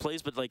Archibald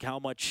plays, but like how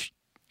much?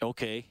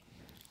 Okay,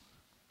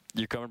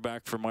 you're coming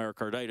back from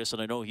myocarditis,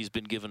 and I know he's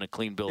been given a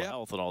clean bill of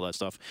health and all that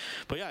stuff.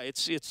 But yeah,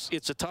 it's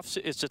a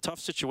tough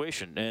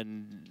situation.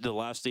 And the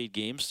last 8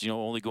 games,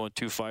 only going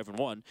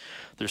 2-5-1,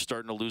 they're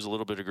starting to lose a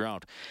little bit of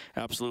ground.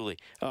 Absolutely.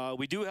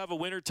 We do have a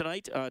winner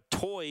tonight.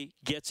 Toy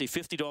gets a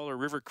 $50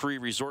 River Cree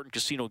Resort and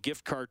Casino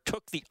gift card.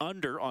 Took the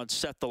under on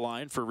Set the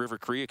Line for River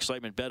Cree.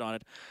 Excitement bet on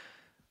it.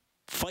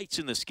 Fights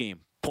in this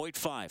game.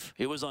 0.5.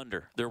 It was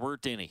under. There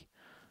weren't any.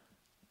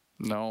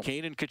 No.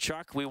 Kane and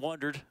Kachuk, we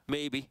wondered,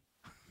 maybe.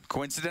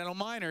 Coincidental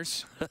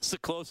minors. That's the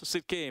closest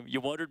it came.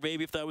 You wondered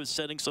maybe if that was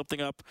setting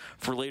something up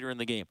for later in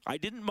the game. I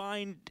didn't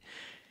mind,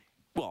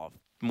 well,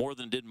 more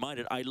than didn't mind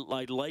it. I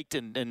liked,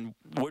 and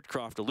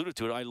Woodcroft alluded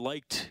to it, I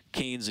liked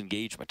Kane's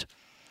engagement.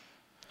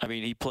 I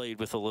mean, he played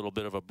with a little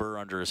bit of a burr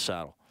under his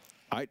saddle.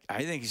 I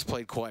think he's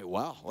played quite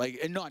well.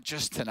 And not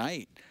just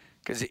tonight,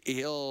 because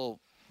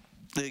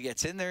he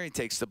gets in there, he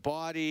takes the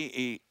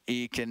body,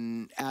 he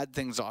can add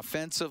things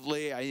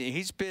offensively.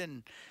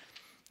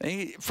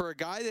 For a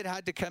guy that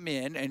had to come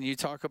in, and you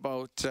talk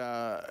about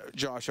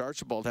Josh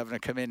Archibald having to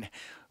come in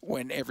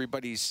when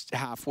everybody's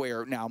halfway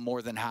or now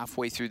more than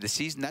halfway through the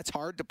season, that's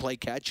hard to play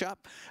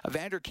catch-up.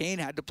 Evander Kane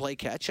had to play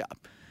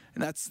catch-up,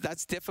 and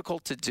that's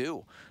difficult to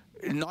do.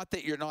 Not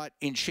that you're not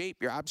in shape.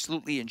 You're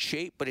absolutely in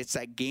shape, but it's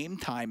that game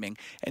timing,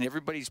 and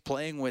everybody's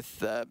playing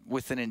with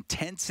an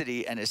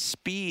intensity and a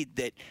speed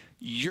that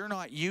you're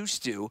not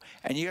used to,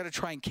 and you got to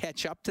try and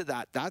catch up to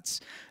that.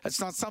 That's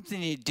not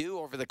something you do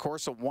over the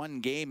course of one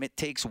game. It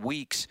takes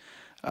weeks.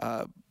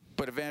 But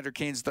But Evander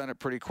Kane's done it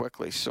pretty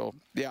quickly. So,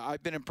 yeah,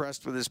 I've been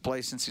impressed with his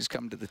play since he's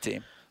come to the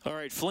team. All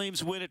right,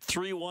 Flames win it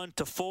 3-1.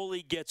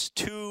 Toffoli gets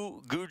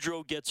 2.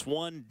 Gaudreau gets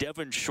 1.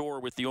 Devon Shore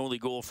with the only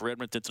goal for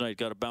Edmonton tonight.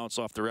 Got to bounce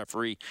off the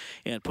referee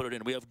and put it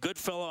in. We have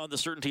Goodfella on the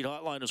Certainty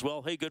Hotline as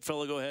well. Hey,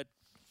 Goodfella, go ahead.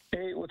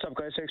 Hey, what's up,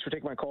 guys? Thanks for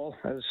taking my call.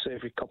 As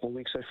every couple of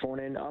weeks I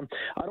phone in. I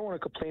don't want to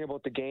complain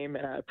about the game,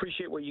 and I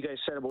appreciate what you guys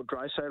said about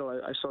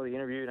Draisaitl. I saw the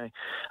interview, and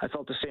I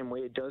felt the same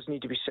way. It does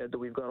need to be said that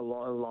we've got a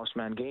lot of lost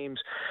man games.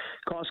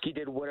 Koski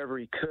did whatever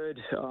he could.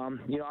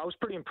 I was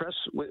pretty impressed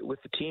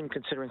with the team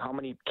considering how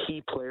many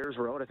key players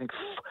were out. I think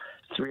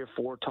 3 or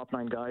 4 top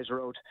 9 guys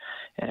are out,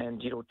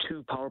 and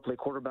 2 power play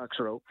quarterbacks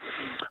are out.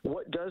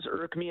 What does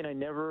irk me, and I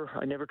never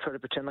try to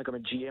pretend like I'm a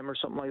GM or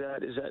something like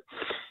that, is that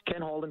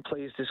Ken Holland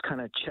plays this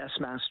kind of chess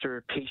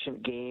master,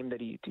 patient game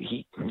that he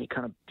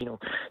kind of,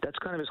 that's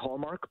kind of his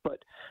hallmark. But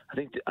I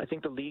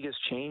think the league has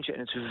changed, and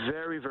it's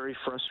very, very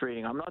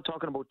frustrating. I'm not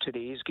talking about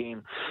today's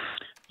game.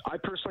 I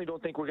personally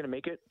don't think we're going to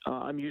make it.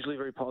 I'm usually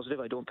very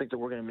positive. I don't think that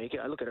we're going to make it.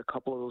 I look at a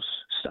couple of those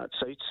stat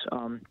sites,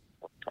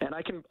 and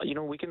I can,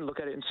 we can look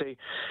at it and say,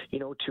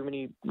 too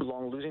many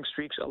long losing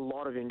streaks, a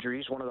lot of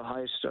injuries, one of the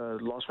highest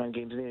lost man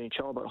games in the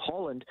NHL. But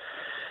Holland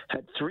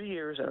had 3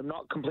 years, and I'm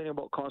not complaining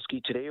about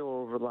Koski today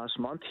or over the last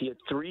month. He had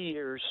 3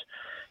 years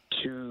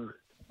to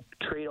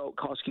trade out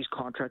Koski's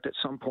contract at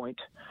some point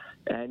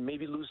and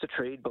maybe lose the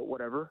trade, but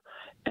whatever.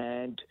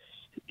 And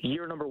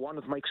year number 1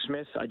 with Mike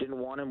Smith, I didn't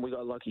want him. We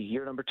got lucky.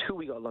 Year number 2,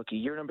 we got lucky.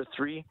 Year number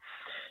 3,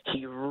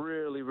 he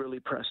really,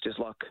 really pressed his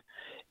luck.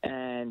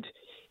 And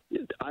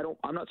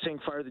I'm not saying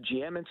fire the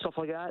GM and stuff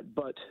like that,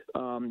 but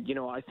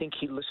I think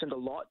he listened a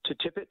lot to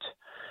Tippett,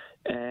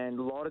 and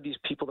a lot of these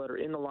people that are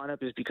in the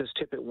lineup is because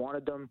Tippett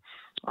wanted them.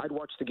 I'd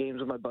watch the games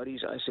with my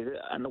buddies. I say,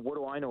 and what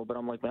do I know? But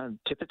I'm like, man,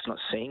 Tippett's not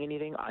saying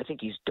anything. I think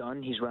he's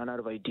done. He's ran out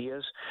of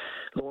ideas.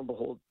 Lo and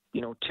behold,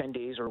 10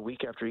 days or a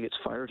week after he gets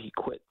fired, he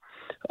quit.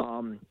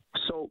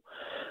 So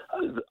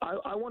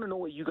I want to know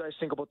what you guys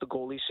think about the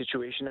goalie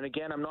situation. And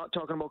again, I'm not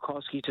talking about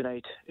Koski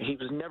tonight. He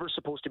was never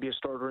supposed to be a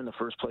starter in the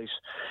first place.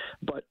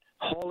 But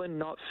Holland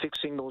not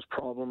fixing those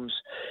problems,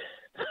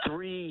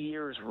 3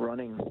 years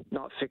running,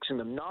 not fixing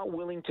them, not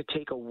willing to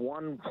take a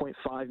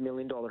 $1.5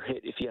 million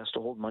hit if he has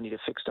to hold money to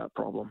fix that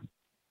problem.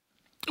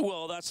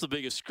 Well, I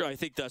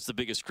think that's the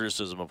biggest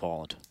criticism of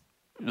Holland.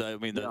 I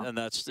mean, and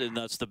that's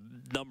the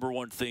number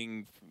one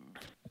thing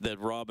that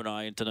Rob and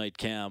I and tonight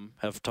Cam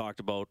have talked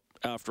about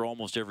after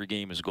almost every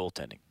game is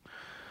goaltending.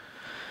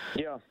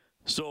 Yeah.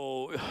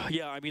 So,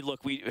 yeah, I mean, look,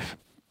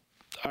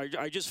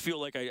 I just feel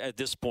like at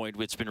this point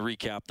it's been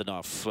recapped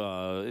enough.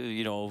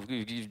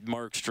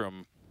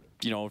 Markstrom,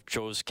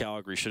 chose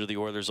Calgary. Should have the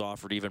Oilers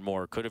offered even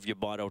more? Could have you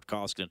bought out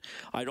Koskinen?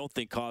 I don't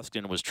think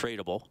Koskinen was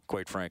tradable,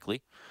 quite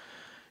frankly,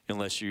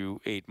 unless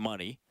you ate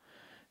money.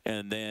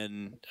 And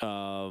then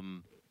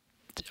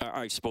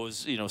I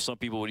suppose, some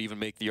people would even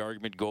make the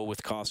argument go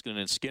with Koskinen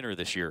and Skinner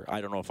this year.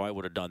 I don't know if I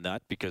would have done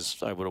that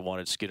because I would have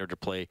wanted Skinner to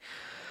play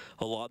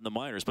a lot in the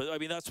minors. But I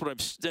mean, that's what I'm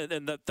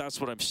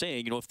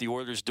saying. If the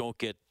Oilers don't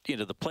get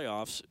into the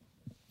playoffs,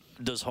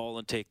 does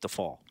Holland take the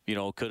fall?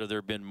 Could have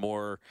there been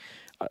more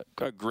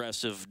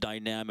aggressive,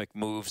 dynamic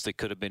moves that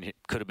could have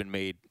been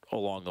made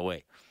along the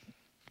way?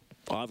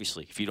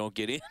 Obviously, if you don't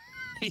get in,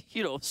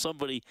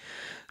 somebody's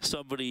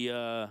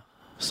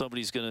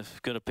gonna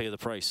pay the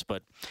price.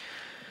 But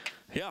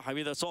yeah, I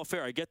mean, that's all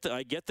fair. I get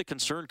the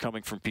concern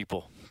coming from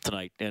people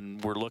tonight,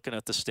 and we're looking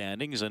at the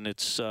standings, and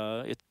it's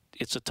a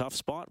tough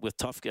spot with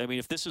tough. I mean,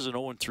 if this is an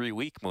 0-3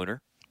 week,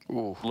 Mooner,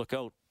 look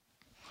out.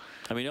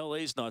 I mean,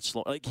 LA's not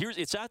slow.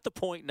 It's at the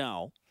point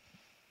now.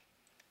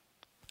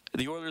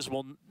 The Oilers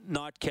will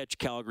not catch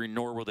Calgary,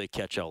 nor will they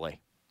catch LA.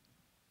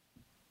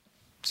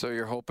 So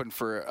you're hoping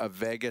for a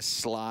Vegas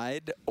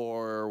slide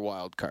or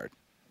wild card?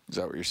 Is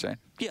that what you're saying?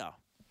 Yeah.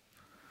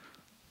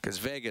 Because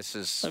Vegas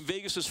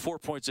is 4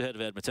 points ahead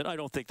of Edmonton. I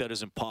don't think that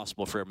is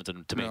impossible for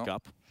Edmonton to make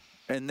up.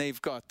 And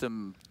they've got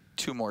them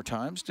 2 more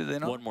times, do they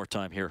not? 1 more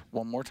time here.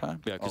 1 more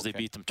time? Yeah, because they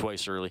beat them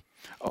twice early.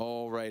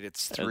 Oh, right.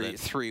 It's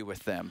three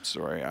with them.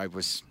 Sorry,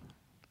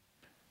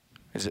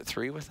 Is it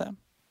 3 with them?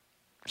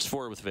 It's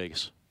 4 with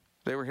Vegas.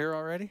 They were here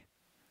already?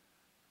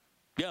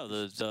 Yeah,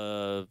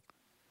 the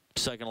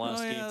second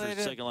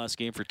last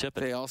game for Tippett.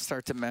 They all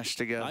start to mesh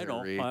together. I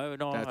know.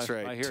 That's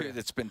right. I hear it.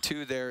 It's been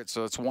 2 there,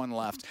 so it's 1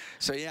 left.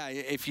 So yeah,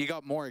 if you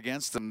got more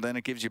against them, then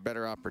it gives you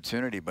better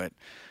opportunity. But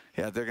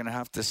yeah, they're going to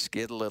have to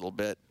skid a little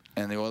bit,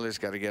 and the Oilers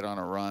got to get on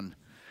a run.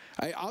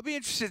 I'll be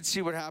interested to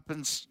see what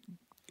happens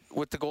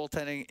with the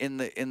goaltending in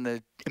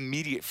the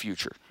immediate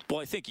future. Well,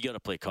 I think you got to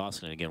play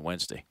Koskinen again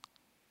Wednesday.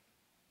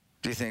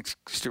 Do you think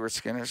Stuart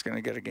Skinner's going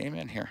to get a game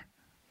in here,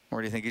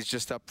 or do you think he's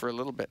just up for a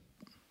little bit?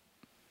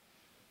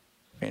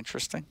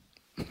 Interesting.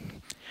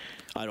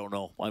 I don't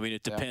know. I mean,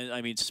 it depends. Yeah.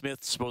 I mean,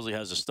 Smith supposedly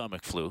has a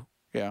stomach flu.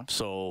 Yeah.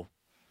 So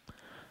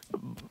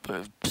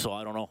I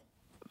don't know.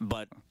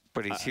 But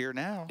he's here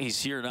now.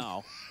 He's here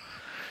now.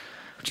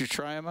 Would you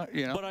try him out?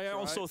 But I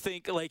also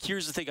think,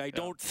 here's the thing. I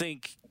don't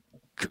think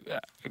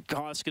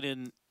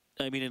Koskinen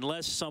I mean,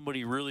 unless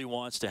somebody really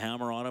wants to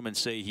hammer on him and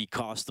say he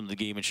cost them the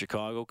game in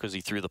Chicago because he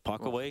threw the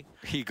puck away.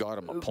 He got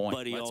him a point.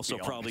 But he also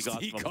probably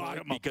got them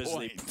a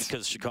point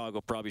because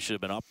Chicago probably should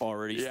have been up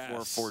already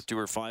 4-4-2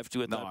 or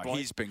 5-2 at that point.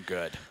 He's been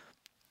good.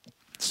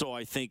 So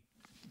I think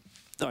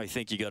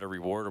you got to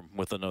reward him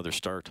with another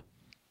start,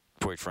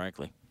 quite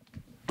frankly.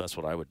 That's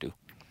what I would do.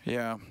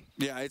 Yeah.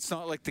 Yeah, it's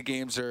not like the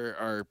games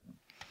are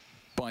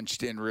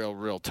bunched in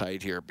real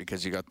tight here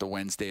because you got the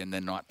Wednesday and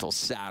then not till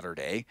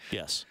Saturday.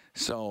 Yes.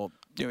 So,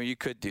 you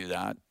could do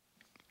that.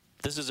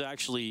 This is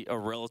actually a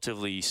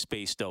relatively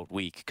spaced out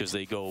week because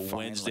they go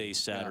Wednesday,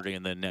 Saturday,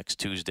 and then next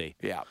Tuesday.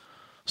 Yeah.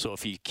 So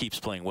if he keeps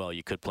playing well,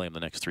 you could play him the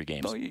next 3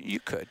 games. Oh, you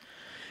could.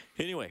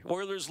 Anyway,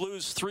 Oilers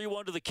lose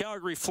 3-1 to the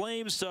Calgary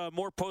Flames.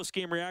 More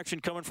post-game reaction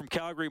coming from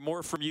Calgary.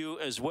 More from you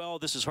as well.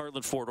 This is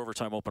Heartland Ford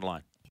Overtime Open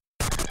Line.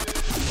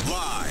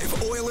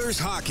 Live Oilers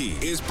hockey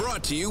is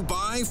brought to you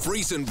by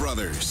Friesen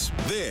Brothers.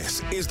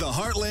 This is the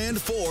Heartland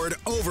Ford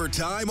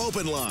Overtime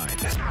Open Line.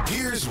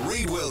 Here's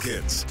Reed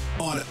Wilkins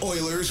on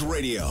Oilers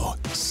Radio,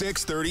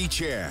 630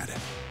 CHED.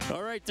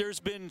 All right,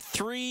 there's been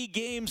 3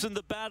 games in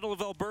the Battle of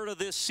Alberta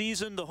this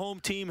season. The home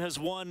team has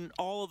won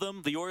all of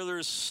them. The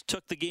Oilers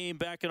took the game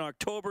back in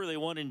October. They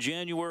won in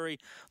January.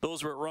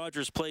 Those were at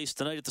Rogers Place.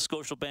 Tonight at the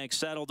Scotiabank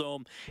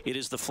Saddledome, it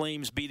is the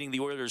Flames beating the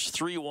Oilers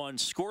 3-1.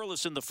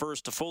 Scoreless in the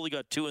first. Toffoli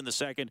got 2 in the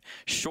second.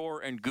 Shore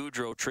and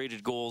Goudreau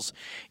traded goals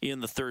in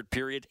the third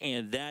period.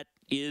 And that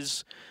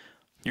is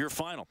your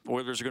final.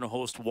 Oilers are going to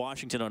host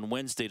Washington on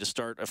Wednesday to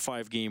start a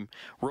 5-game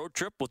road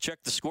trip. We'll check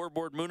the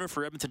scoreboard. Mooner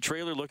for Edmonton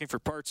Trailer, looking for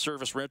parts,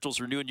 service, rentals,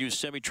 renew and use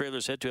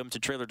semi-trailers. Head to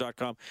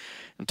edmontontrailer.com.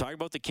 And talking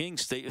about the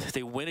Kings,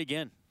 they win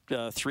again.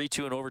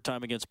 3-2 in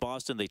overtime against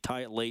Boston. They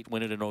tie it late,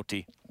 win it in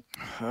OT.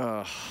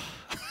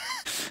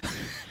 If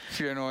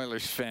you're an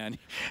Oilers fan,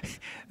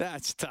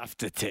 that's tough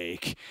to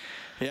take.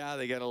 Yeah,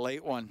 they got a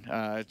late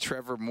one.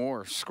 Trevor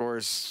Moore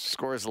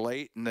scores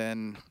late, and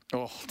then,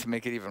 to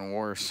make it even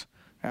worse,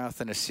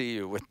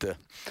 Athanasiou with the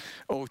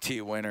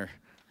OT winner.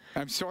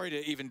 I'm sorry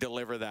to even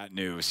deliver that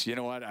news. You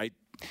know what? I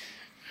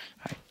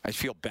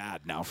feel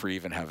bad now for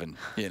even having,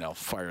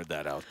 fired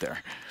that out there.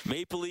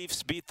 Maple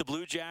Leafs beat the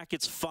Blue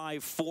Jackets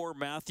 5-4.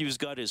 Matthews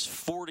got his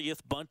 40th.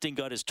 Bunting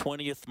got his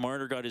 20th.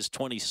 Marner got his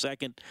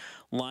 22nd.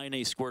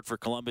 Laine scored for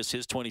Columbus,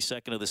 his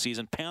 22nd of the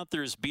season.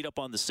 Panthers beat up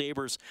on the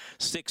Sabres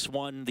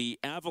 6-1. The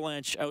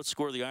Avalanche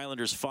outscored the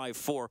Islanders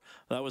 5-4.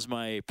 That was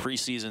my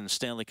preseason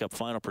Stanley Cup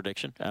final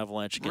prediction.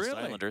 Avalanche against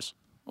Islanders.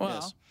 Well,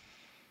 yes.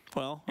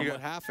 Well, you got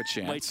half a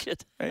chance. Might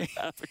get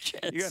half a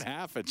chance. You got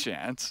half a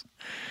chance.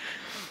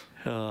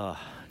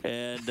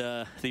 And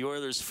the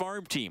Oilers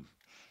farm team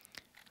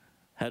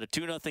had a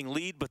 2-0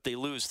 lead, but they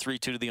lose 3-2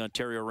 to the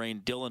Ontario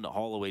Reign. Dylan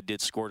Holloway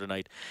did score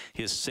tonight,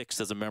 his 6th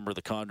as a member of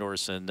the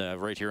Condors, and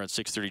right here on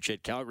 630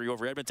 CHED. Calgary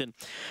over Edmonton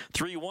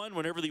 3-1.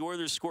 Whenever the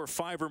Oilers score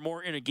 5 or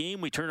more in a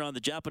game, we turn on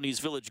the Japanese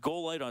Village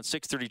goal light on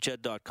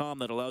 630ched.com.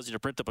 That allows you to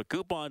print up a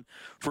coupon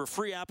for a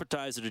free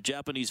appetizer to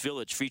Japanese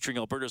Village featuring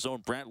Alberta's own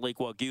Brant Lake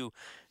Wagyu.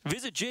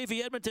 Visit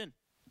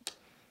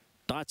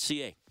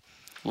jvedmonton.ca.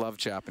 Love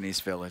Japanese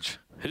Village.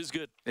 It is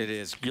good. It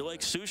is. You like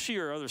sushi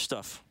or other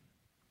stuff?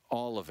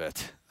 All of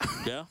it.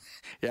 Yeah?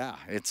 Yeah,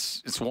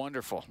 it's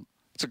wonderful.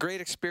 It's a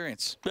great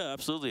experience. Yeah,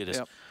 absolutely it is.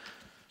 Yep.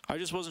 I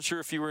just wasn't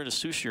sure if you were into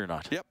sushi or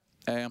not. Yep,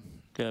 I am.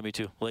 Yeah, me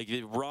too. Like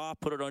raw,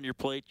 put it on your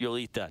plate, you'll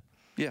eat that.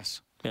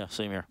 Yes. Yeah,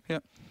 same here.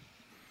 Yep.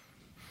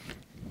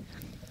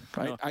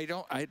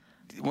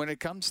 When it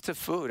comes to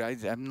food,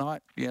 I'm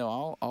not,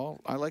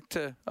 I like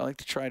to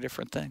try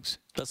different things.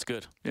 That's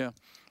good. Yeah.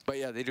 But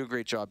yeah, they do a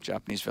great job,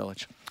 Japanese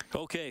Village.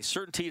 Okay,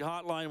 Certainty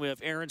Hotline. We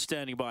have Aaron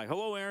standing by.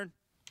 Hello, Aaron.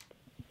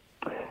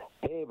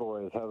 Hey,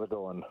 boys. How's it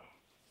going?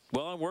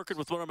 Well, I'm working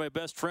with one of my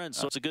best friends,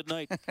 so it's a good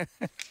night.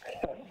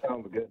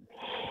 Sounds good.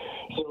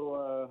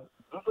 So,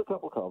 just a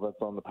couple comments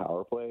on the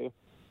power play.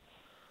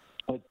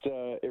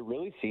 It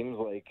really seems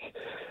like,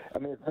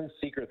 it's no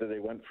secret that they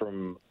went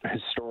from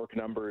historic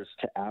numbers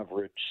to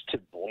average to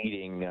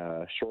bleeding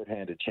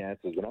shorthanded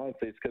chances. And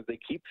honestly, it's because they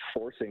keep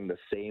forcing the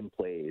same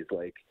plays.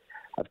 Like,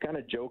 I've kind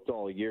of joked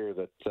all year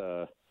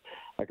that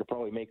I could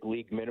probably make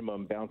league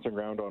minimum bouncing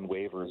around on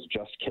waivers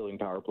just killing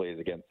power plays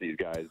against these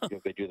guys because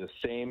they do the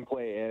same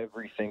play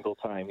every single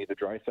time. Either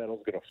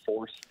Draisaitl's going to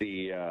force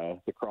the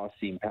cross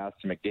seam pass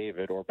to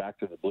McDavid or back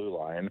to the blue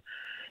line,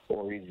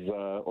 or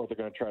they're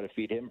going to try to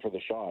feed him for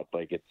the shot.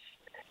 Like it's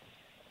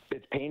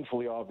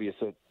painfully obvious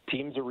that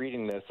teams are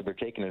reading this and they're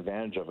taking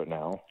advantage of it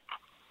now.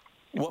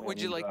 What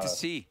would you like to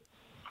see?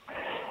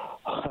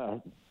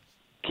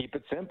 Keep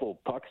it simple.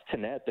 Pucks to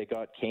net. They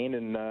got Kane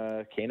and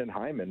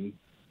Hyman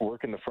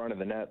working the front of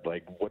the net.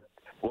 Like what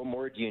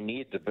more do you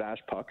need to bash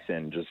pucks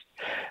in? Just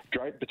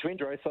between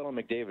Draisaitl and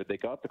McDavid, they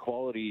got the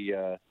quality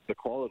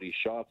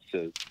shots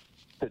to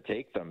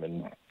take them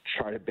and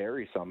try to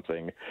bury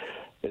something.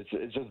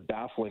 It's just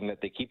baffling that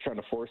they keep trying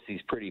to force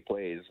these pretty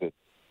plays. But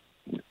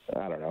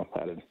I don't know.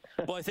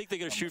 Well, I think they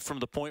got to shoot from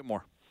the point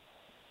more.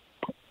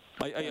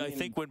 I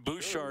think when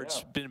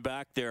Bouchard's been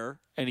back there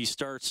and he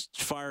starts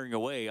firing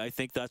away, I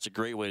think that's a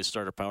great way to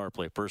start a power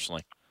play,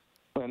 personally.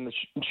 And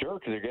sure,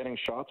 because you're getting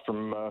shots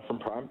from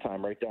prime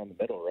time right down the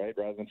middle, right,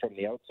 rather than from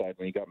the outside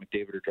when you got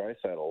McDavid or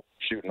Draisaitl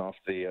shooting off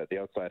the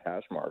outside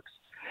hash marks.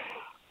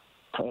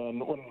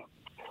 And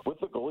with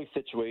the goalie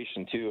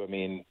situation too, I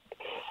mean,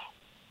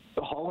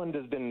 Holland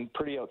has been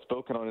pretty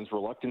outspoken on his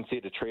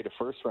reluctancy to trade a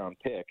first-round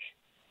pick,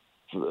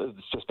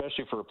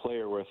 especially for a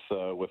player with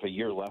a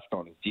year left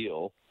on his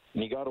deal.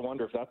 And you got to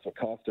wonder if that's what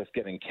cost us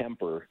getting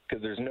Kemper,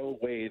 because there's no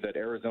way that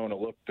Arizona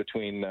looked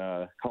between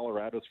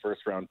Colorado's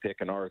first-round pick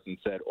and ours and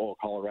said, "Oh,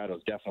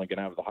 Colorado's definitely going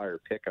to have the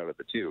higher pick out of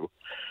the two."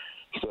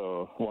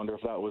 So, I wonder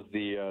if that was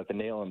the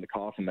nail in the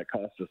coffin that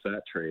cost us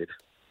that trade.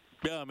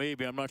 Yeah,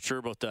 maybe. I'm not sure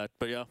about that,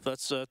 but yeah,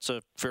 that's a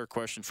fair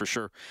question for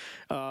sure.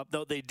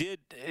 Though they did,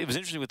 it was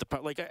interesting with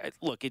the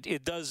look.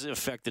 It does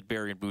affect that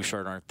Barrie and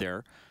Bouchard aren't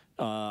there.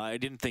 I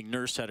didn't think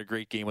Nurse had a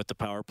great game with the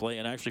power play,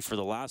 and actually for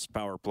the last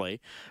power play,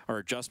 our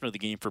adjustment of the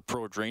game for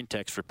Pro Drain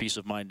Text for peace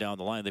of mind down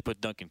the line, they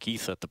put Duncan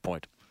Keith at the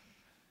point.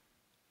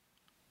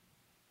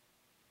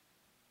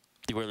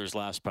 The Oilers'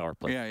 last power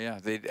play. Yeah.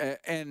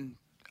 And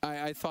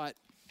I thought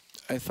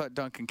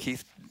Duncan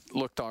Keith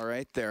looked all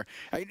right there.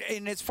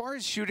 And as far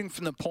as shooting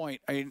from the point,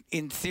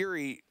 in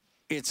theory,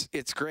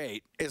 it's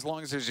great as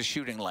long as there's a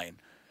shooting lane.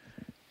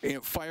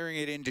 Firing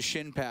it into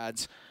shin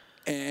pads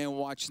and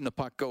watching the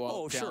puck go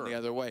out down the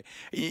other way.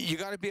 You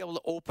got to be able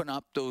to open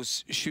up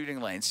those shooting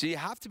lanes. So you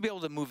have to be able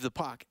to move the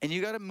puck, and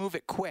you got to move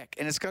it quick,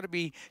 and it's got to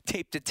be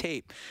tape to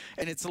tape.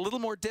 And it's a little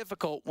more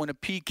difficult when a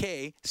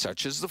PK,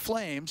 such as the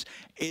Flames,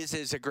 is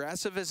as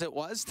aggressive as it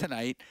was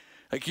tonight.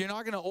 Like, you're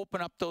not going to open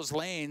up those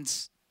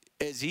lanes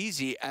as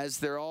easy as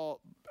they're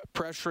all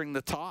pressuring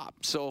the top.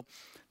 So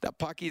that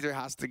puck either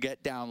has to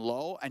get down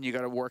low, and you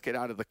got to work it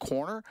out of the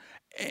corner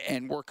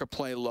and work a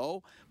play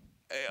low.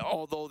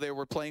 Although they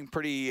were playing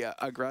pretty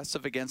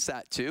aggressive against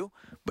that too,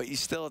 but you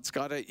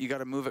got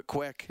to move it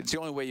quick. It's the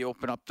only way you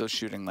open up those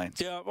shooting lanes.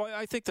 Yeah, well,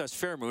 I think that's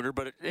fair, Mooner.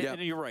 But and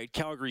you're right.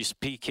 Calgary's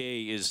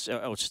PK is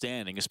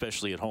outstanding,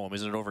 especially at home.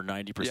 Isn't it over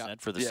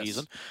 90% for the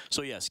season?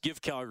 So yes, give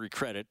Calgary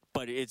credit.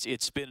 But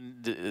it's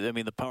been. I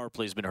mean, the power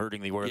play's been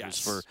hurting the Oilers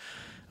for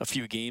a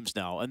few games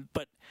now.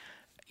 But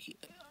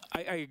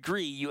I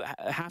agree. You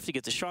have to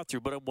get the shot through,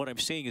 but what I'm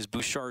saying is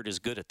Bouchard is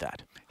good at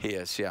that. He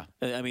is, yeah.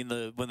 I mean,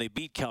 when they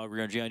beat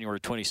Calgary on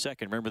January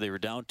 22nd, remember they were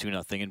down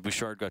 2-0, and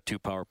Bouchard got 2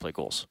 power play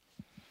goals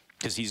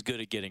because he's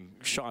good at getting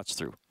shots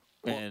through.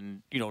 Well,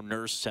 and,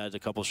 Nurse had a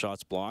couple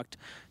shots blocked.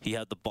 He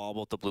had the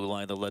bobble at the blue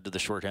line that led to the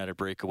shorthanded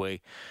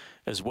breakaway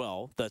as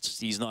well.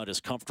 He's not as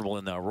comfortable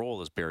in that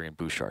role as Barrie and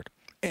Bouchard.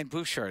 And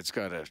Bouchard's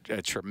got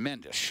a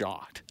tremendous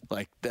shot.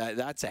 Like,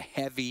 that's a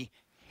heavy,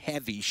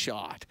 heavy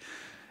shot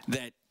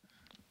that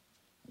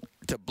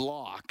to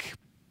block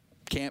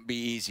can't be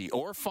easy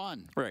or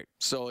fun. Right.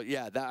 So,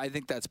 yeah, I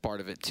think that's part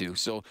of it, too.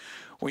 So,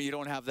 when you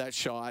don't have that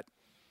shot,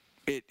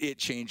 it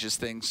changes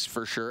things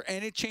for sure.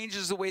 And it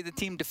changes the way the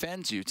team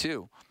defends you,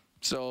 too.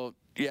 So,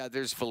 yeah,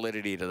 there's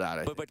validity to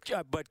that.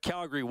 But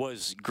Calgary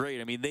was great.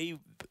 I mean,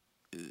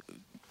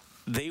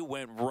 they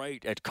went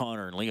right at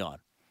Connor and Leon.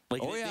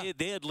 Like,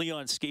 they had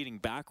Leon skating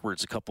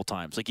backwards a couple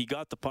times. Like, he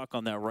got the puck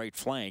on that right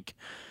flank,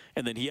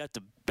 and then he had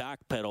to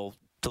backpedal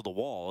to the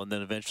wall, and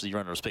then eventually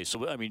run out of space.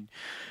 So, I mean,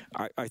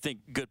 I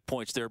think good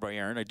points there by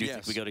Aaron. I do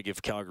think we got to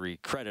give Calgary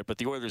credit, but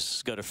the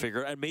Oilers got to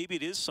figure, and maybe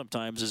it is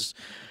sometimes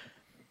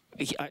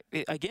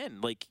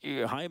again, like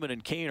Hyman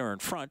and Kane are in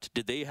front.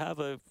 Did they have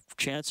a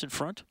chance in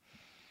front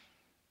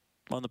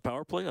on the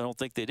power play? I don't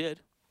think they did.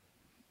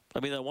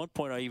 I mean, at one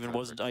point,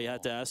 I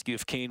had to ask you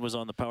if Kane was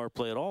on the power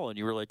play at all, and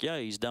you were like, yeah,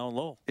 he's down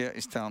low. Yeah,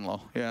 he's down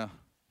low, yeah.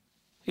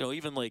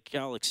 Even like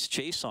Alex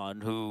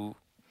Chason, who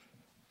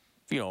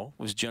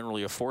was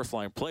generally a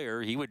fourth-line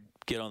player, he would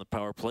get on the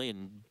power play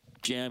and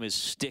jam his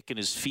stick and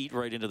his feet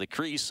right into the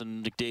crease,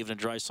 and McDavid and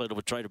Draisaitl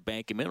would try to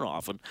bank him in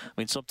often. I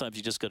mean, sometimes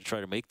you just got to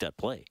try to make that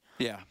play.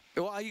 Yeah.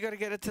 Well, you got to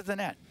get it to the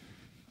net.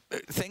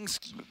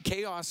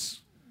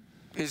 Chaos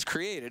is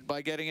created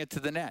by getting it to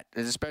the net,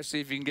 and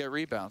especially if you can get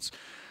rebounds.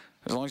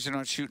 As long as you're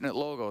not shooting at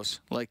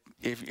logos. Like,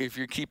 if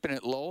you're keeping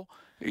it low,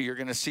 you're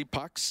going to see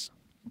pucks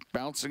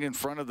bouncing in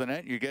front of the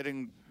net. You're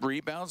getting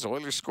rebounds.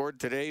 Oilers scored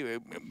today.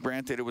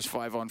 Granted, it was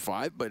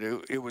 5-on-5, but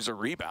it was a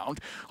rebound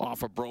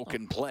off a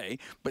broken play.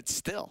 But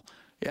still,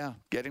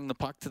 getting the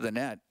puck to the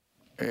net,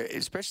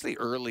 especially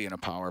early in a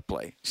power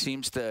play,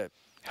 seems to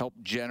help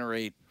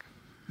generate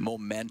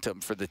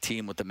momentum for the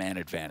team with the man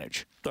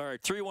advantage. All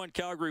right, 3-1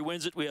 Calgary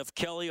wins it. We have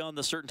Kelly on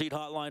the Certainty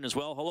Hotline as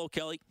well. Hello,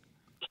 Kelly.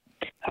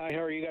 Hi, how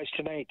are you guys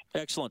tonight?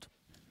 Excellent.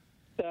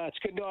 It's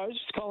good. No, I was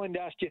just calling to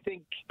ask, do you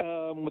think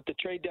with the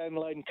trade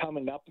deadline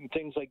coming up and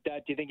things like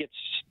that, do you think it's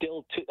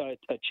still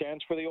a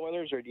chance for the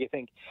Oilers, or do you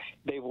think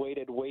they've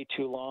waited way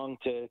too long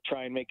to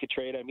try and make a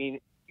trade? I mean,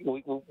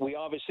 we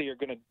obviously are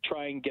going to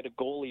try and get a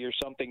goalie or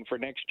something for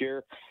next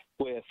year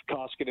with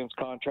Koskinen's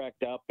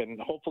contract up, and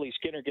hopefully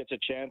Skinner gets a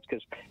chance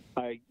because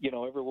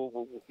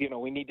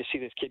we need to see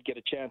this kid get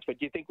a chance. But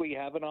do you think we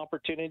have an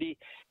opportunity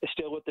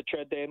still with the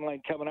trade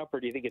deadline coming up,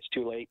 or do you think it's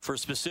too late? For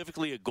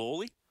specifically a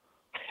goalie?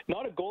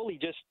 not a goalie,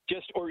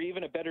 just or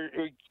even a better,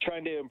 or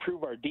trying to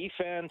improve our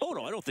defense. Oh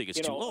no, I don't think it's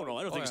too. Oh no,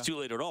 I don't think it's too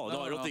late at all.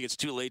 No, I don't think it's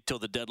too late till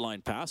the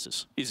deadline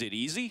passes. Is it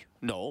easy?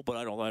 No, but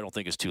I don't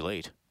think it's too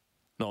late.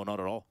 No, not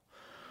at all.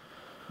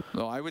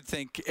 No, I would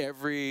think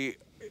every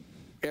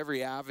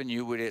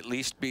avenue would at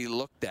least be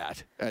looked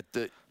at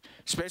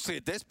especially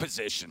at this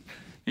position.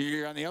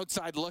 You're on the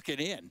outside looking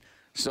in,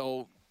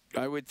 so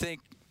I would think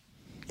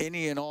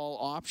any and all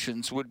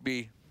options would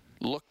be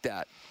looked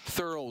at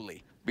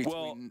thoroughly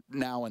between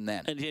now and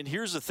then. And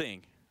here's the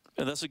thing,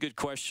 and that's a good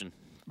question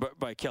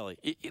by Kelly.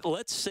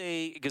 Let's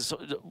say, because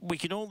we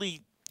can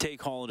only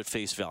take Holland at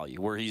face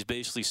value, where he's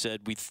basically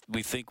said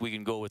we think we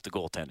can go with the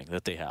goaltending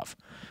that they have.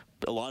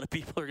 A lot of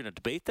people are going to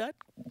debate that,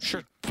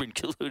 sure,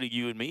 including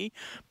you and me,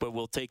 but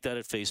we'll take that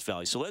at face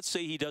value. So let's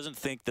say he doesn't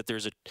think that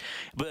there's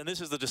and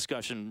this is the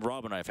discussion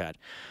Rob and I have had.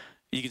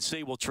 You can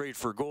say we'll trade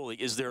for a goalie.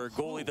 Is there a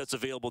goalie that's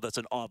available that's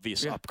an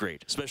obvious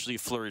upgrade, especially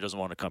if Fleury doesn't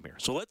want to come here?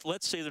 So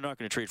let's say they're not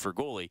going to trade for a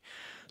goalie.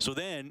 So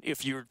then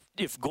if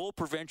goal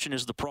prevention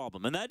is the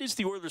problem, and that is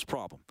the Oilers'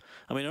 problem.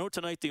 I mean, I know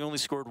tonight they only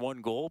scored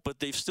 1 goal,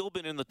 but they've still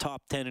been in the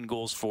top 10 in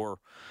goals for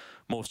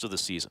most of the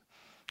season.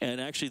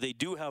 And actually they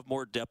do have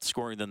more depth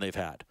scoring than they've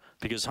had,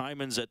 because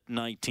Hyman's at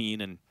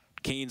 19 and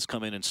Kane's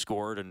come in and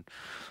scored, and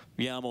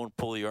Yamo and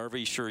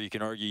Puljujärvi, sure, you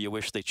can argue you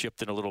wish they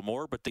chipped in a little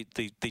more, but they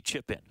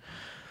chip in.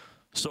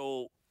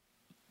 So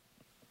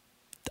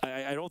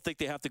I don't think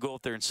they have to go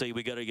out there and say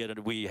we got to get it.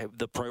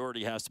 The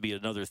priority has to be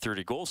another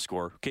 30-goal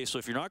scorer. Okay, so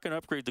if you're not going to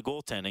upgrade the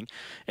goaltending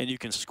and you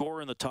can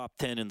score in the top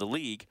 10 in the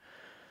league,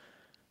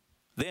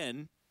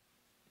 then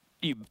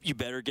you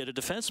better get a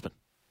defenseman,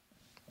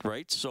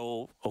 right?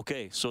 So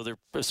so they're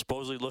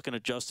supposedly looking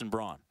at Justin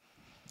Braun.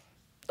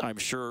 I'm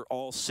sure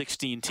all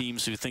 16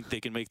 teams who think they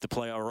can make the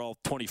playoff, or all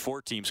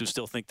 24 teams who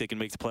still think they can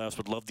make the playoffs,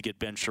 would love to get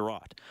Ben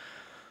Sherratt.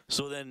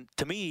 So then,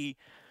 to me,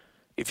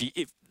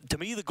 to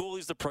me the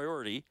goalie's the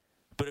priority,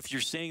 but if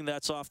you're saying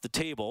that's off the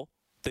table,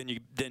 then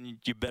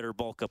you better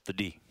bulk up the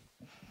D.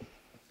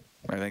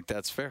 I think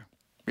that's fair.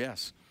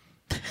 Yes,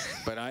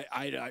 but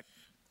I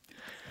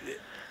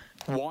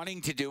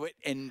wanting to do it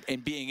and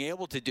being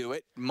able to do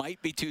it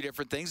might be two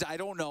different things. I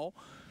don't know.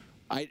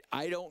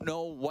 I don't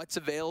know what's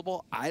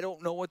available. I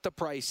don't know what the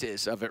price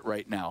is of it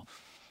right now.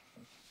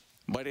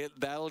 But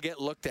that'll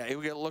get looked at. It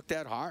will get looked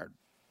at hard.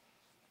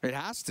 It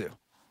has to.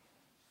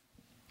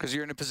 Because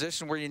you're in a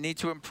position where you need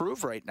to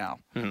improve right now.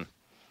 Mm-hmm.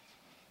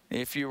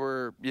 If you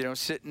were,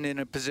 sitting in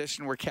a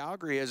position where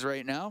Calgary is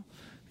right now,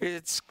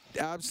 it's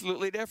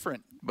absolutely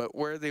different. But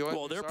where the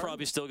Oilers they're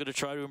probably still going to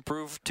try to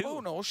improve too. Oh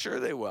no, sure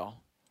they will.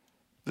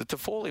 The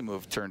Toffoli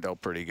move turned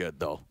out pretty good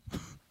though.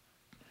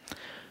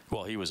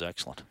 Well, he was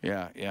excellent.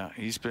 Yeah,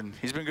 he's been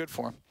good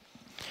for him.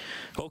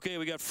 Okay,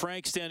 we got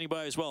Frank standing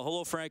by as well.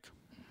 Hello, Frank.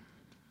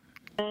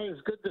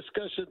 It's good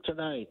discussion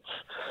tonight.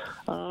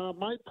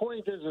 My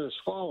point is as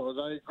follows.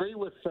 I agree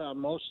with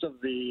most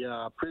of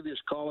the previous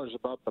callers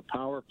about the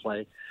power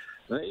play.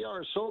 They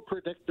are so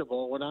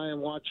predictable when I am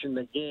watching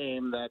the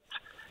game that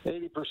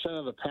 80%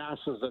 of the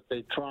passes that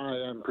they try,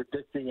 I'm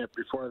predicting it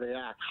before they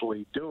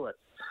actually do it.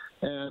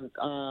 And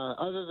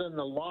other than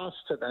the loss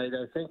tonight,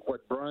 I think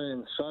what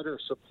Brian Sutter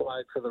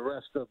supplied for the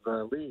rest of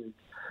the league,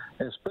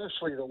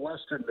 especially the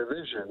Western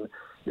Division,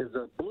 is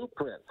a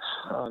blueprint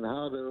on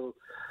how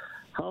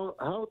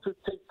to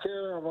take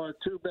care of our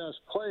two best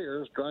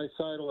players,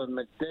 Draisaitl and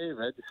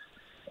McDavid,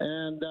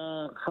 and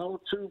how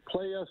to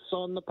play us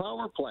on the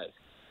power play.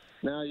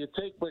 Now, you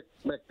take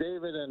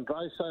McDavid and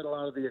Draisaitl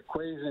out of the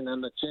equation,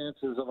 and the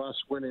chances of us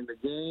winning the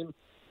game,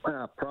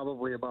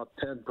 probably about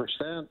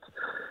 10%.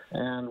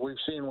 And we've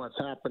seen what's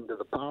happened to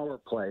the power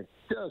play.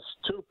 Just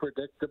too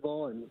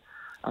predictable, and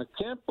I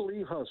can't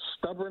believe how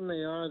stubborn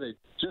they are. They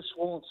just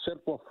won't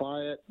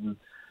simplify it. And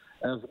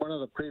as one of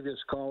the previous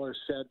callers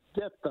said,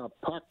 get the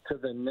puck to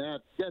the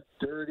net, get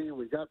dirty.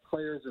 We got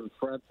players in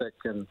front that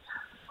can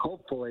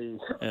hopefully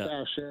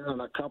cash in on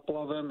a couple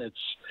of them. It's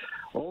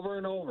over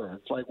and over.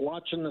 It's like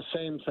watching the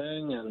same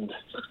thing, and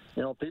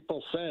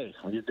people say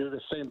when you do the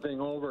same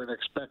thing over and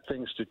expect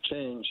things to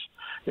change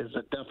is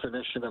the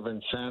definition of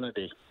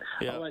insanity.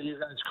 I'll let you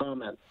guys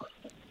comment.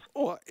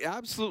 Well,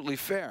 absolutely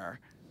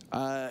fair.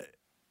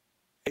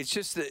 It's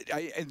just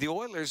that the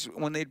Oilers,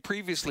 when they'd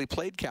previously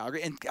played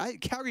Calgary, and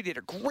Calgary did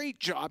a great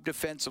job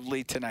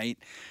defensively tonight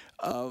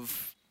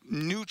of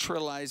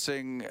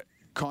neutralizing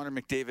Connor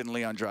McDavid and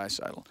Leon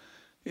Draisaitl.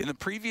 In the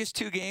previous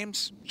 2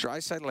 games,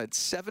 Draisaitl had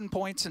 7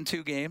 points in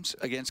 2 games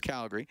against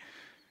Calgary.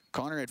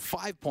 Connor had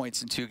 5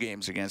 points in 2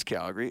 games against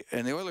Calgary,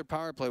 and the Oilers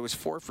power play was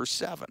 4 for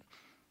 7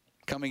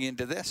 coming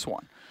into this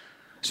one.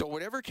 So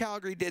whatever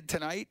Calgary did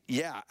tonight,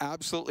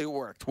 absolutely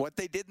worked. What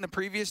they did in the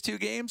previous 2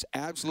 games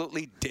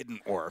absolutely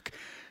didn't work.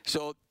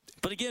 So,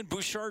 but again,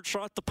 Bouchard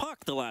shot the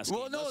puck the last game.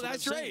 Well, no,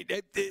 that's right.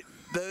 They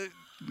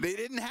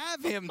didn't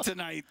have him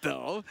tonight,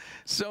 though.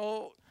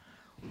 So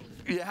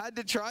you had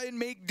to try and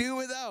make do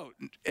without,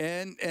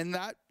 and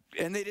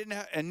they didn't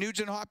have. And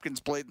Nugent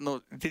Hopkins played in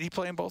those. Did he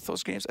play in both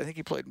those games? I think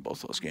he played in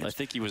both those games. I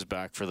think he was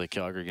back for the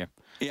Calgary game.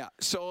 Yeah.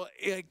 So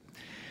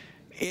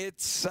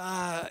it's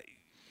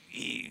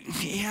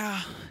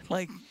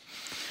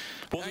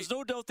Well, there's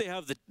no doubt they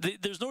have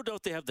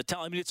the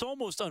talent. I mean, it's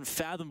almost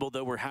unfathomable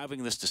that we're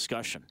having this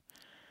discussion.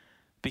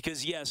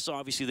 Because, yes,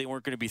 obviously they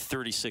weren't going to be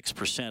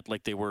 36%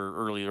 like they were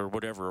earlier or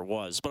whatever it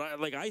was.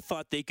 But I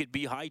thought they could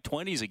be high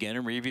 20s again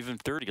or maybe even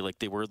 30 like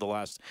they were the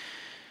last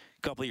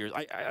couple of years.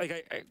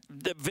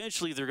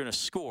 Eventually they're going to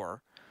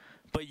score.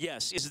 But,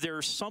 yes, is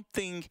there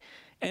something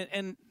 –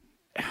 and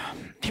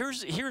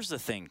here's the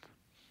thing.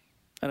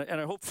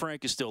 And I hope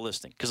Frank is still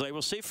listening. Because I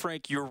will say,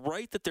 Frank, you're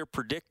right that they're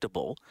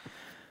predictable.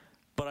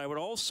 But I would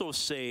also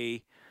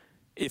say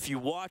if you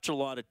watch a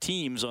lot of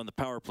teams on the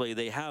power play,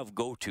 they have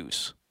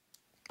go-tos.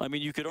 I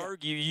mean, you could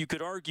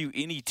argue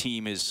any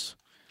team is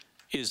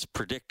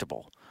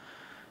predictable.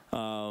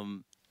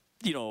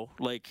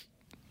 Like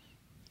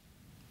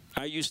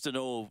I used to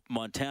know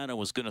Montana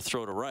was going to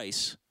throw to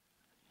Rice,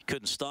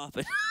 couldn't stop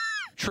it.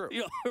 True.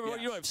 You know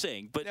what I'm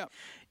saying. But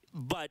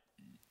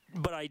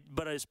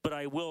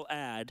I will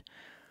add,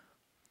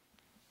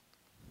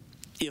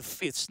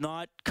 if it's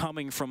not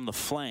coming from the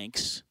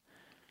flanks,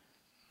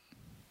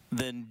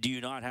 then do you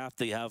not have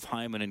to have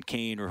Hyman and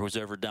Kane or who's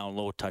ever down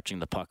low touching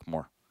the puck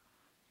more?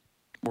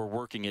 We're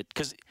working it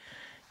because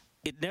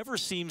it never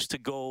seems to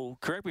go.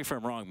 Correct me if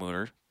I'm wrong,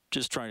 Mooner.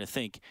 Just trying to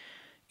think.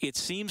 It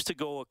seems to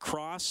go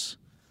across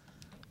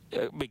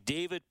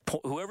McDavid,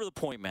 whoever the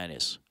point man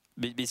is.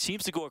 It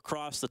seems to go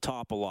across the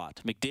top a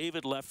lot.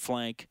 McDavid left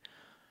flank,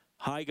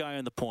 high guy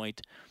on the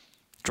point,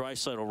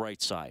 Draisaitl right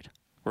side.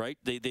 Right?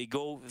 They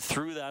go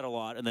through that a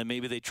lot, and then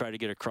maybe they try to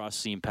get a cross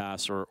seam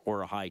pass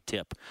or a high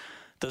tip.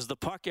 Does the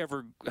puck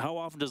ever? How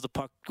often does the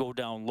puck go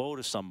down low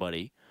to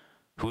somebody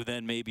who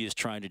then maybe is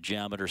trying to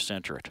jam it or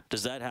center it?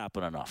 Does that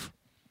happen enough?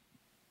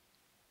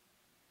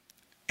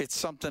 It's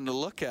something to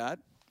look at.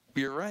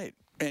 You're right.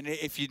 And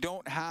if you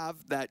don't have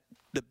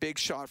the big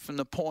shot from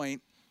the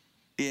point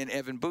in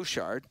Evan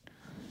Bouchard,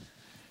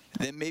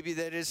 then maybe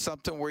that is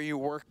something where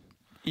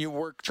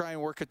try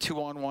and work a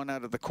 2-on-1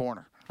 out of the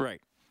corner. Right.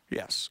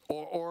 Yes.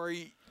 Or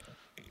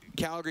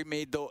Calgary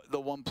made the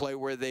one play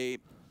where they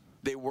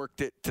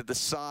worked it to the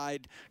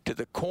side, to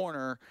the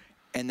corner,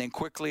 and then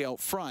quickly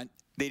out front.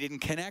 They didn't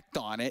connect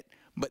on it,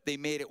 but they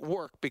made it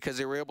work because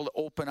they were able to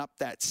open up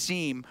that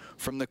seam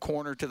from the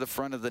corner to the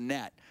front of the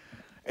net.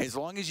 As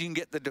long as you can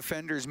get the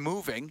defenders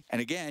moving, and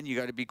again, you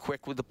got to be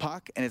quick with the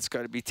puck, and it's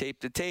got to be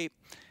tape to tape,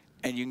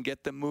 and you can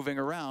get them moving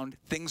around,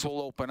 things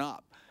will open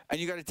up. And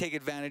you got to take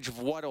advantage of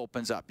what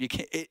opens up. You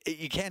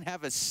can't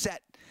have a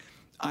set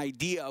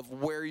idea of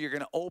where you're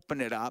going to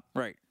open it up.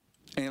 Right.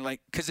 And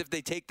because if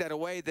they take that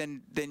away,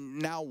 then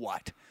now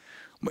what?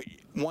 But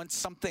once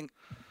something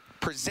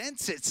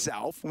presents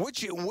itself,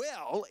 which it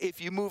will if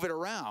you move it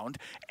around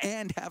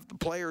and have the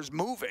players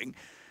moving,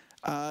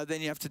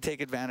 then you have to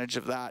take advantage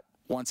of that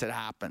once it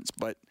happens.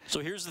 But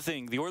so here's the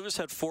thing. The Oilers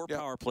had 4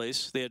 power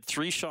plays. They had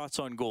 3 shots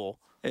on goal.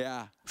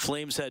 Yeah.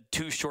 Flames had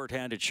 2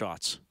 shorthanded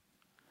shots.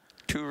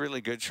 2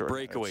 really good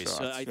breakaways.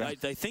 Shots.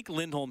 I think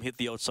Lindholm hit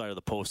the outside of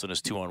the post on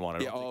his 2-on-1.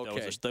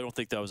 I don't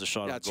think that was a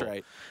shot on goal. That's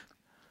right.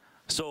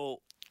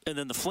 So, and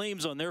then the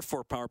Flames on their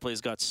 4 power plays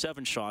got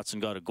 7 shots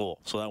and got a goal.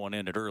 So that one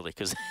ended early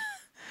because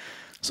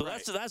So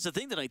right. that's the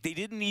thing tonight. They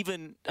didn't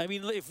even. I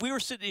mean, if we were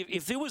sitting,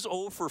 if it was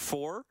 0 for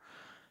 4,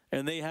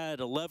 and they had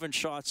 11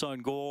 shots on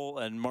goal,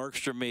 and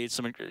Markstrom made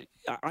some,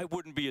 I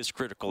wouldn't be as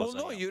critical. As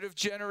I am. You'd have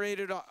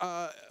generated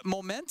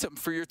momentum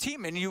for your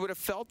team, and you would have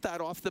felt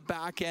that off the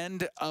back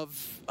end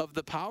of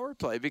the power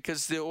play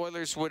because the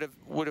Oilers would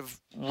have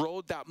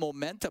rode that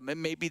momentum,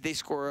 and maybe they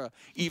score a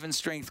even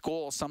strength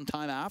goal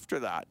sometime after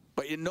that.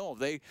 But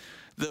the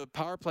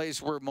power plays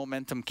were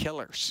momentum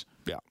killers.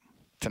 Yeah.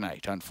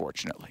 Tonight,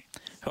 unfortunately.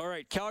 All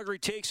right, Calgary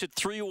takes it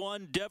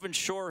 3-1. Devin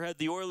Shore had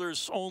the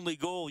Oilers' only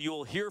goal.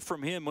 You'll hear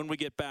from him when we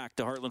get back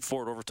to Heartland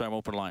Ford Overtime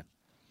Open Line.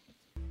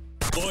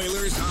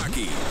 Oilers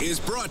hockey is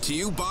brought to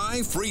you by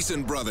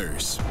Friesen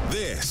Brothers.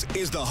 This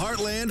is the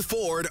Heartland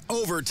Ford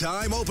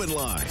Overtime Open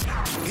Line.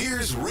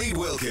 Here's Reed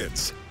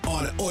Wilkins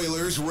on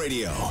Oilers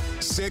Radio,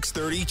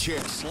 630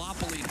 CHED.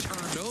 Sloppily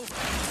turned over,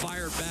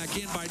 fired back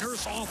in by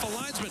Nurse off a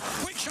linesman.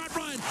 Quick shot,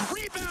 Ryan,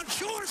 rebound,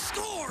 Shore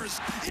scores,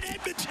 and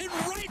Edmonton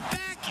right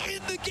back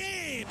in the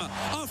game.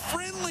 A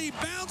friendly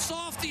bounce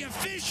off the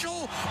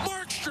official.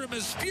 Markstrom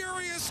is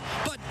furious,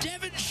 but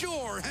Devin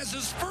Shore has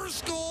his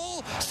first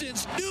goal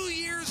since New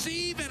Year's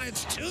Eve, and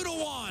it's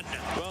 2-1.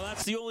 Well,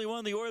 that's the only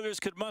one the Oilers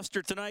could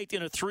muster tonight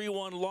in a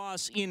 3-1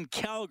 loss in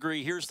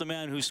Calgary. Here's the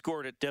man who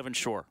scored it, Devin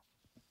Shore.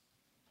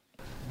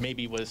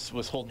 Maybe was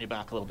holding you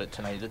back a little bit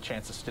tonight. The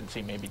chances didn't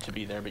seem maybe to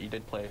be there, but you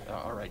did play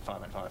all right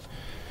 5-on-5.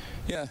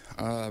 Yeah,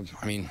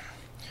 I mean,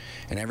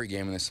 in every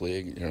game in this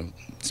league,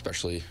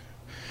 especially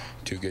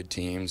two good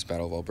teams,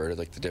 Battle of Alberta,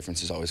 the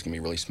difference is always going to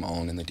be really small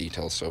and in the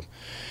details. So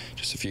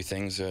just a few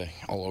things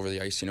all over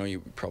the ice,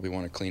 you probably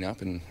want to clean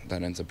up, and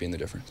that ends up being the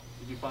difference.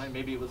 Did you find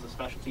maybe it was a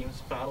special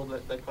teams battle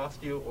that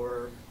cost you,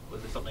 or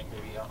was it something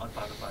maybe on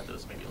 5-on-5 that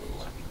was maybe a little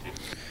lacking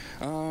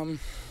too?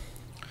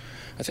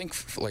 I think,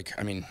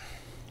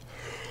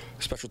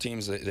 special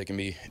teams, they can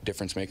be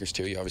difference makers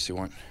too. You obviously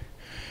want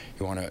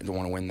to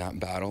win that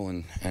battle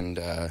and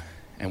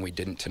and we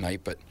didn't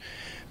tonight. But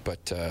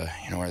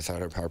I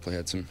thought our power play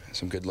had some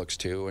good looks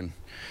too,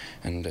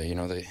 and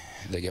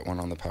they get one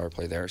on the power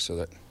play there, so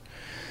that.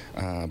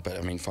 But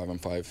I mean,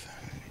 5-on-5,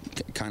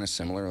 kind of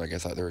similar. Like I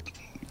thought there were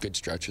good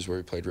stretches where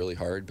we played really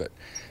hard, but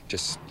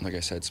just like I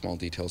said, small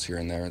details here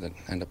and there that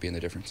end up being the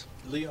difference.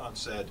 Leon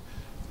said,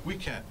 we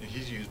can't.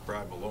 He's used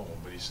Brad Malone,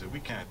 but he said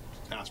we can't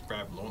ask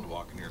Brad Malone to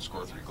walk in here and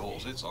score 3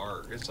 goals. It's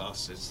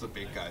us. It's the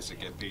big guys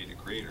that get paid to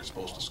create are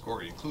supposed to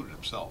score. He included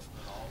himself.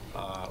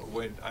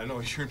 When I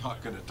know you're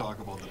not going to talk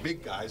about the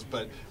big guys,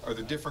 but are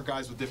there different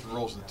guys with different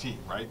roles in the team,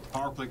 right? The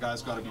power play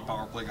guys got to be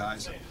power play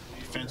guys.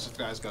 Defensive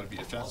guys got to be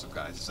defensive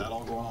guys. Is that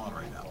all going on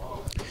right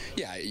now?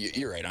 Yeah,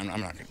 you're right. I'm not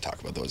going to talk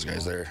about those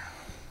guys.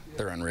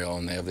 They're unreal,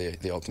 and they have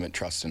the ultimate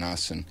trust in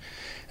us, and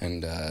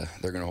they're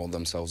going to hold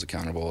themselves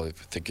accountable. I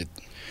think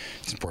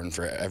it's important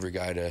for every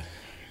guy to,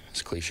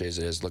 as cliche as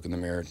it is, look in the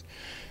mirror,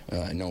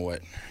 know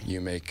what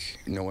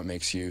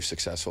makes you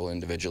successful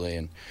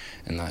individually,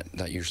 and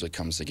that usually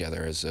comes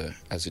together as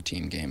a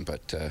team game.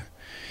 But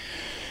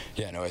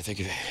I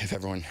think if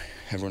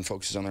everyone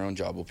focuses on their own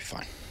job, we'll be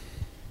fine.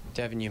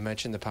 Devin, you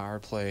mentioned the power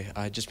play.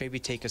 Just maybe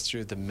take us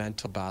through the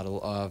mental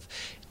battle of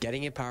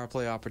getting a power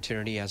play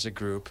opportunity as a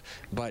group,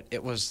 but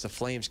it was the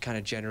Flames kind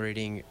of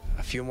generating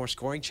a few more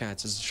scoring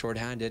chances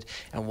shorthanded,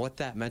 and what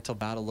that mental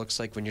battle looks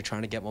like when you're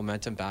trying to get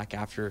momentum back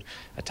after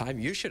a time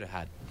you should have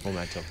had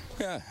momentum.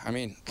 Yeah, I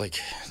mean,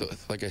 like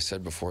I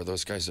said before,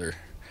 those guys are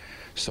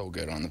so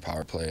good on the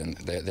power play, and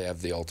they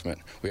have the ultimate.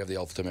 We have the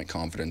ultimate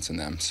confidence in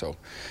them. So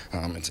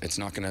it's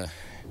not gonna.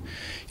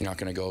 You're not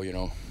gonna go,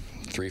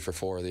 3 for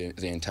 4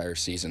 the entire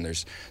season.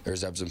 There's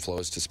ebbs and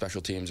flows to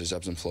special teams. There's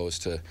ebbs and flows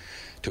to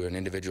an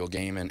individual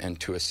game and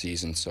to a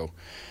season. So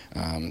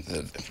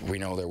we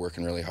know they're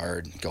working really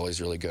hard. Gully's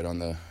really good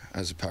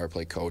as a power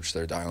play coach.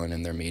 They're dialing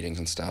in their meetings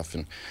and stuff,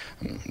 and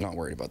I'm not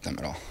worried about them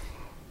at all.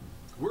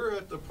 We're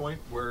at the point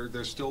where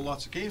there's still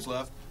lots of games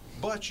left,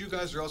 but you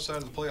guys are outside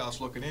of the playoffs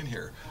looking in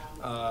here.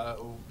 Are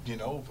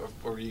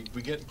we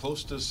getting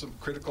close to some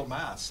critical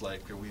mass?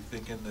 Are we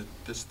thinking that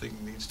this thing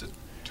needs to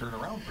turn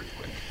around pretty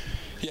quick?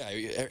 Yeah,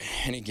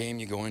 any game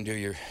you go into,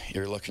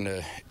 you're looking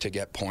to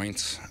get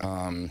points.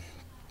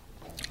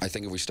 I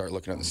think if we start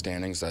looking at the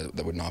standings,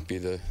 that would not be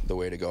the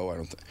way to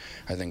go.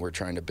 I think we're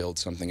trying to build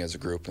something as a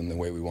group in the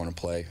way we want to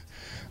play,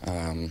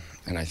 and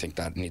I think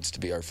that needs to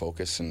be our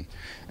focus,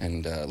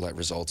 and let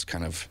results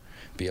kind of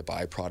be a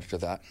byproduct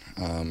of that.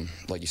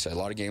 Like you said, a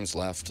lot of games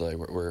left.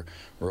 We're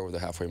over the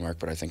halfway mark,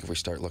 but I think if we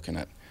start looking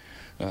at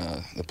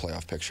the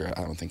playoff picture,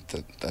 I don't think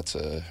that's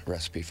a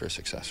recipe for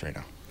success right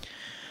now.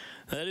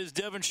 That is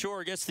Devin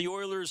Shore gets the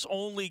Oilers'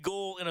 only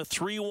goal in a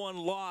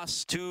 3-1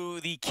 loss to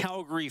the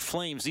Calgary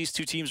Flames. These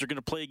two teams are going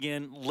to play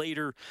again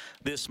later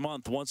this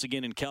month. Once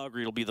again in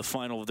Calgary, it'll be the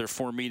final of their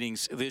 4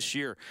 meetings this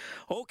year.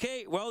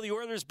 Okay, well, the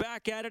Oilers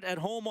back at it at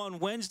home on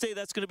Wednesday.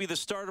 That's going to be the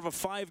start of a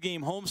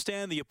 5-game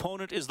homestand. The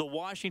opponent is the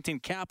Washington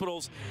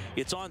Capitals.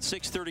 It's on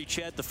 6:30,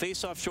 Ched. The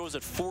faceoff show is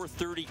at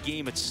 4:30,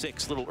 game at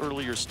 6. A little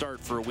earlier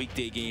start for a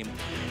weekday game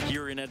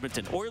here in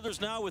Edmonton.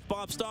 Oilers Now with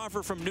Bob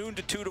Stauffer from noon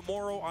to 2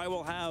 tomorrow. I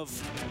will have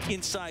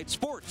Inside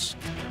Sports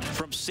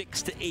from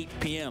 6 to 8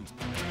 p.m.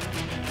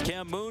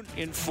 Cam Moon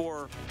in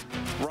for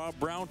Rob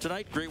Brown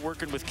tonight. Great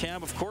working with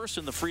Cam, of course,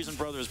 in the Friesen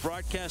Brothers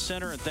Broadcast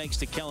Center. And thanks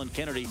to Kellen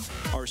Kennedy,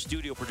 our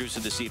studio producer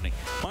this evening.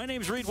 My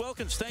name's Reed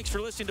Wilkins. Thanks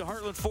for listening to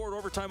Heartland Ford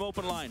Overtime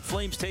Open Line.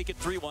 Flames take it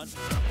 3-1.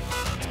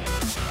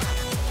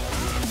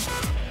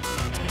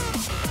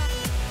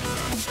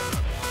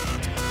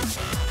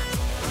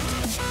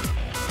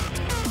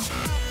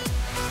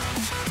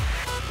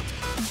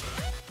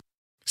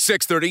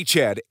 6:30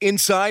 CHED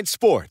Inside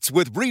Sports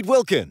with Reed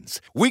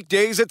Wilkins.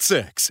 Weekdays at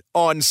 6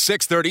 on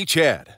 6:30 CHED.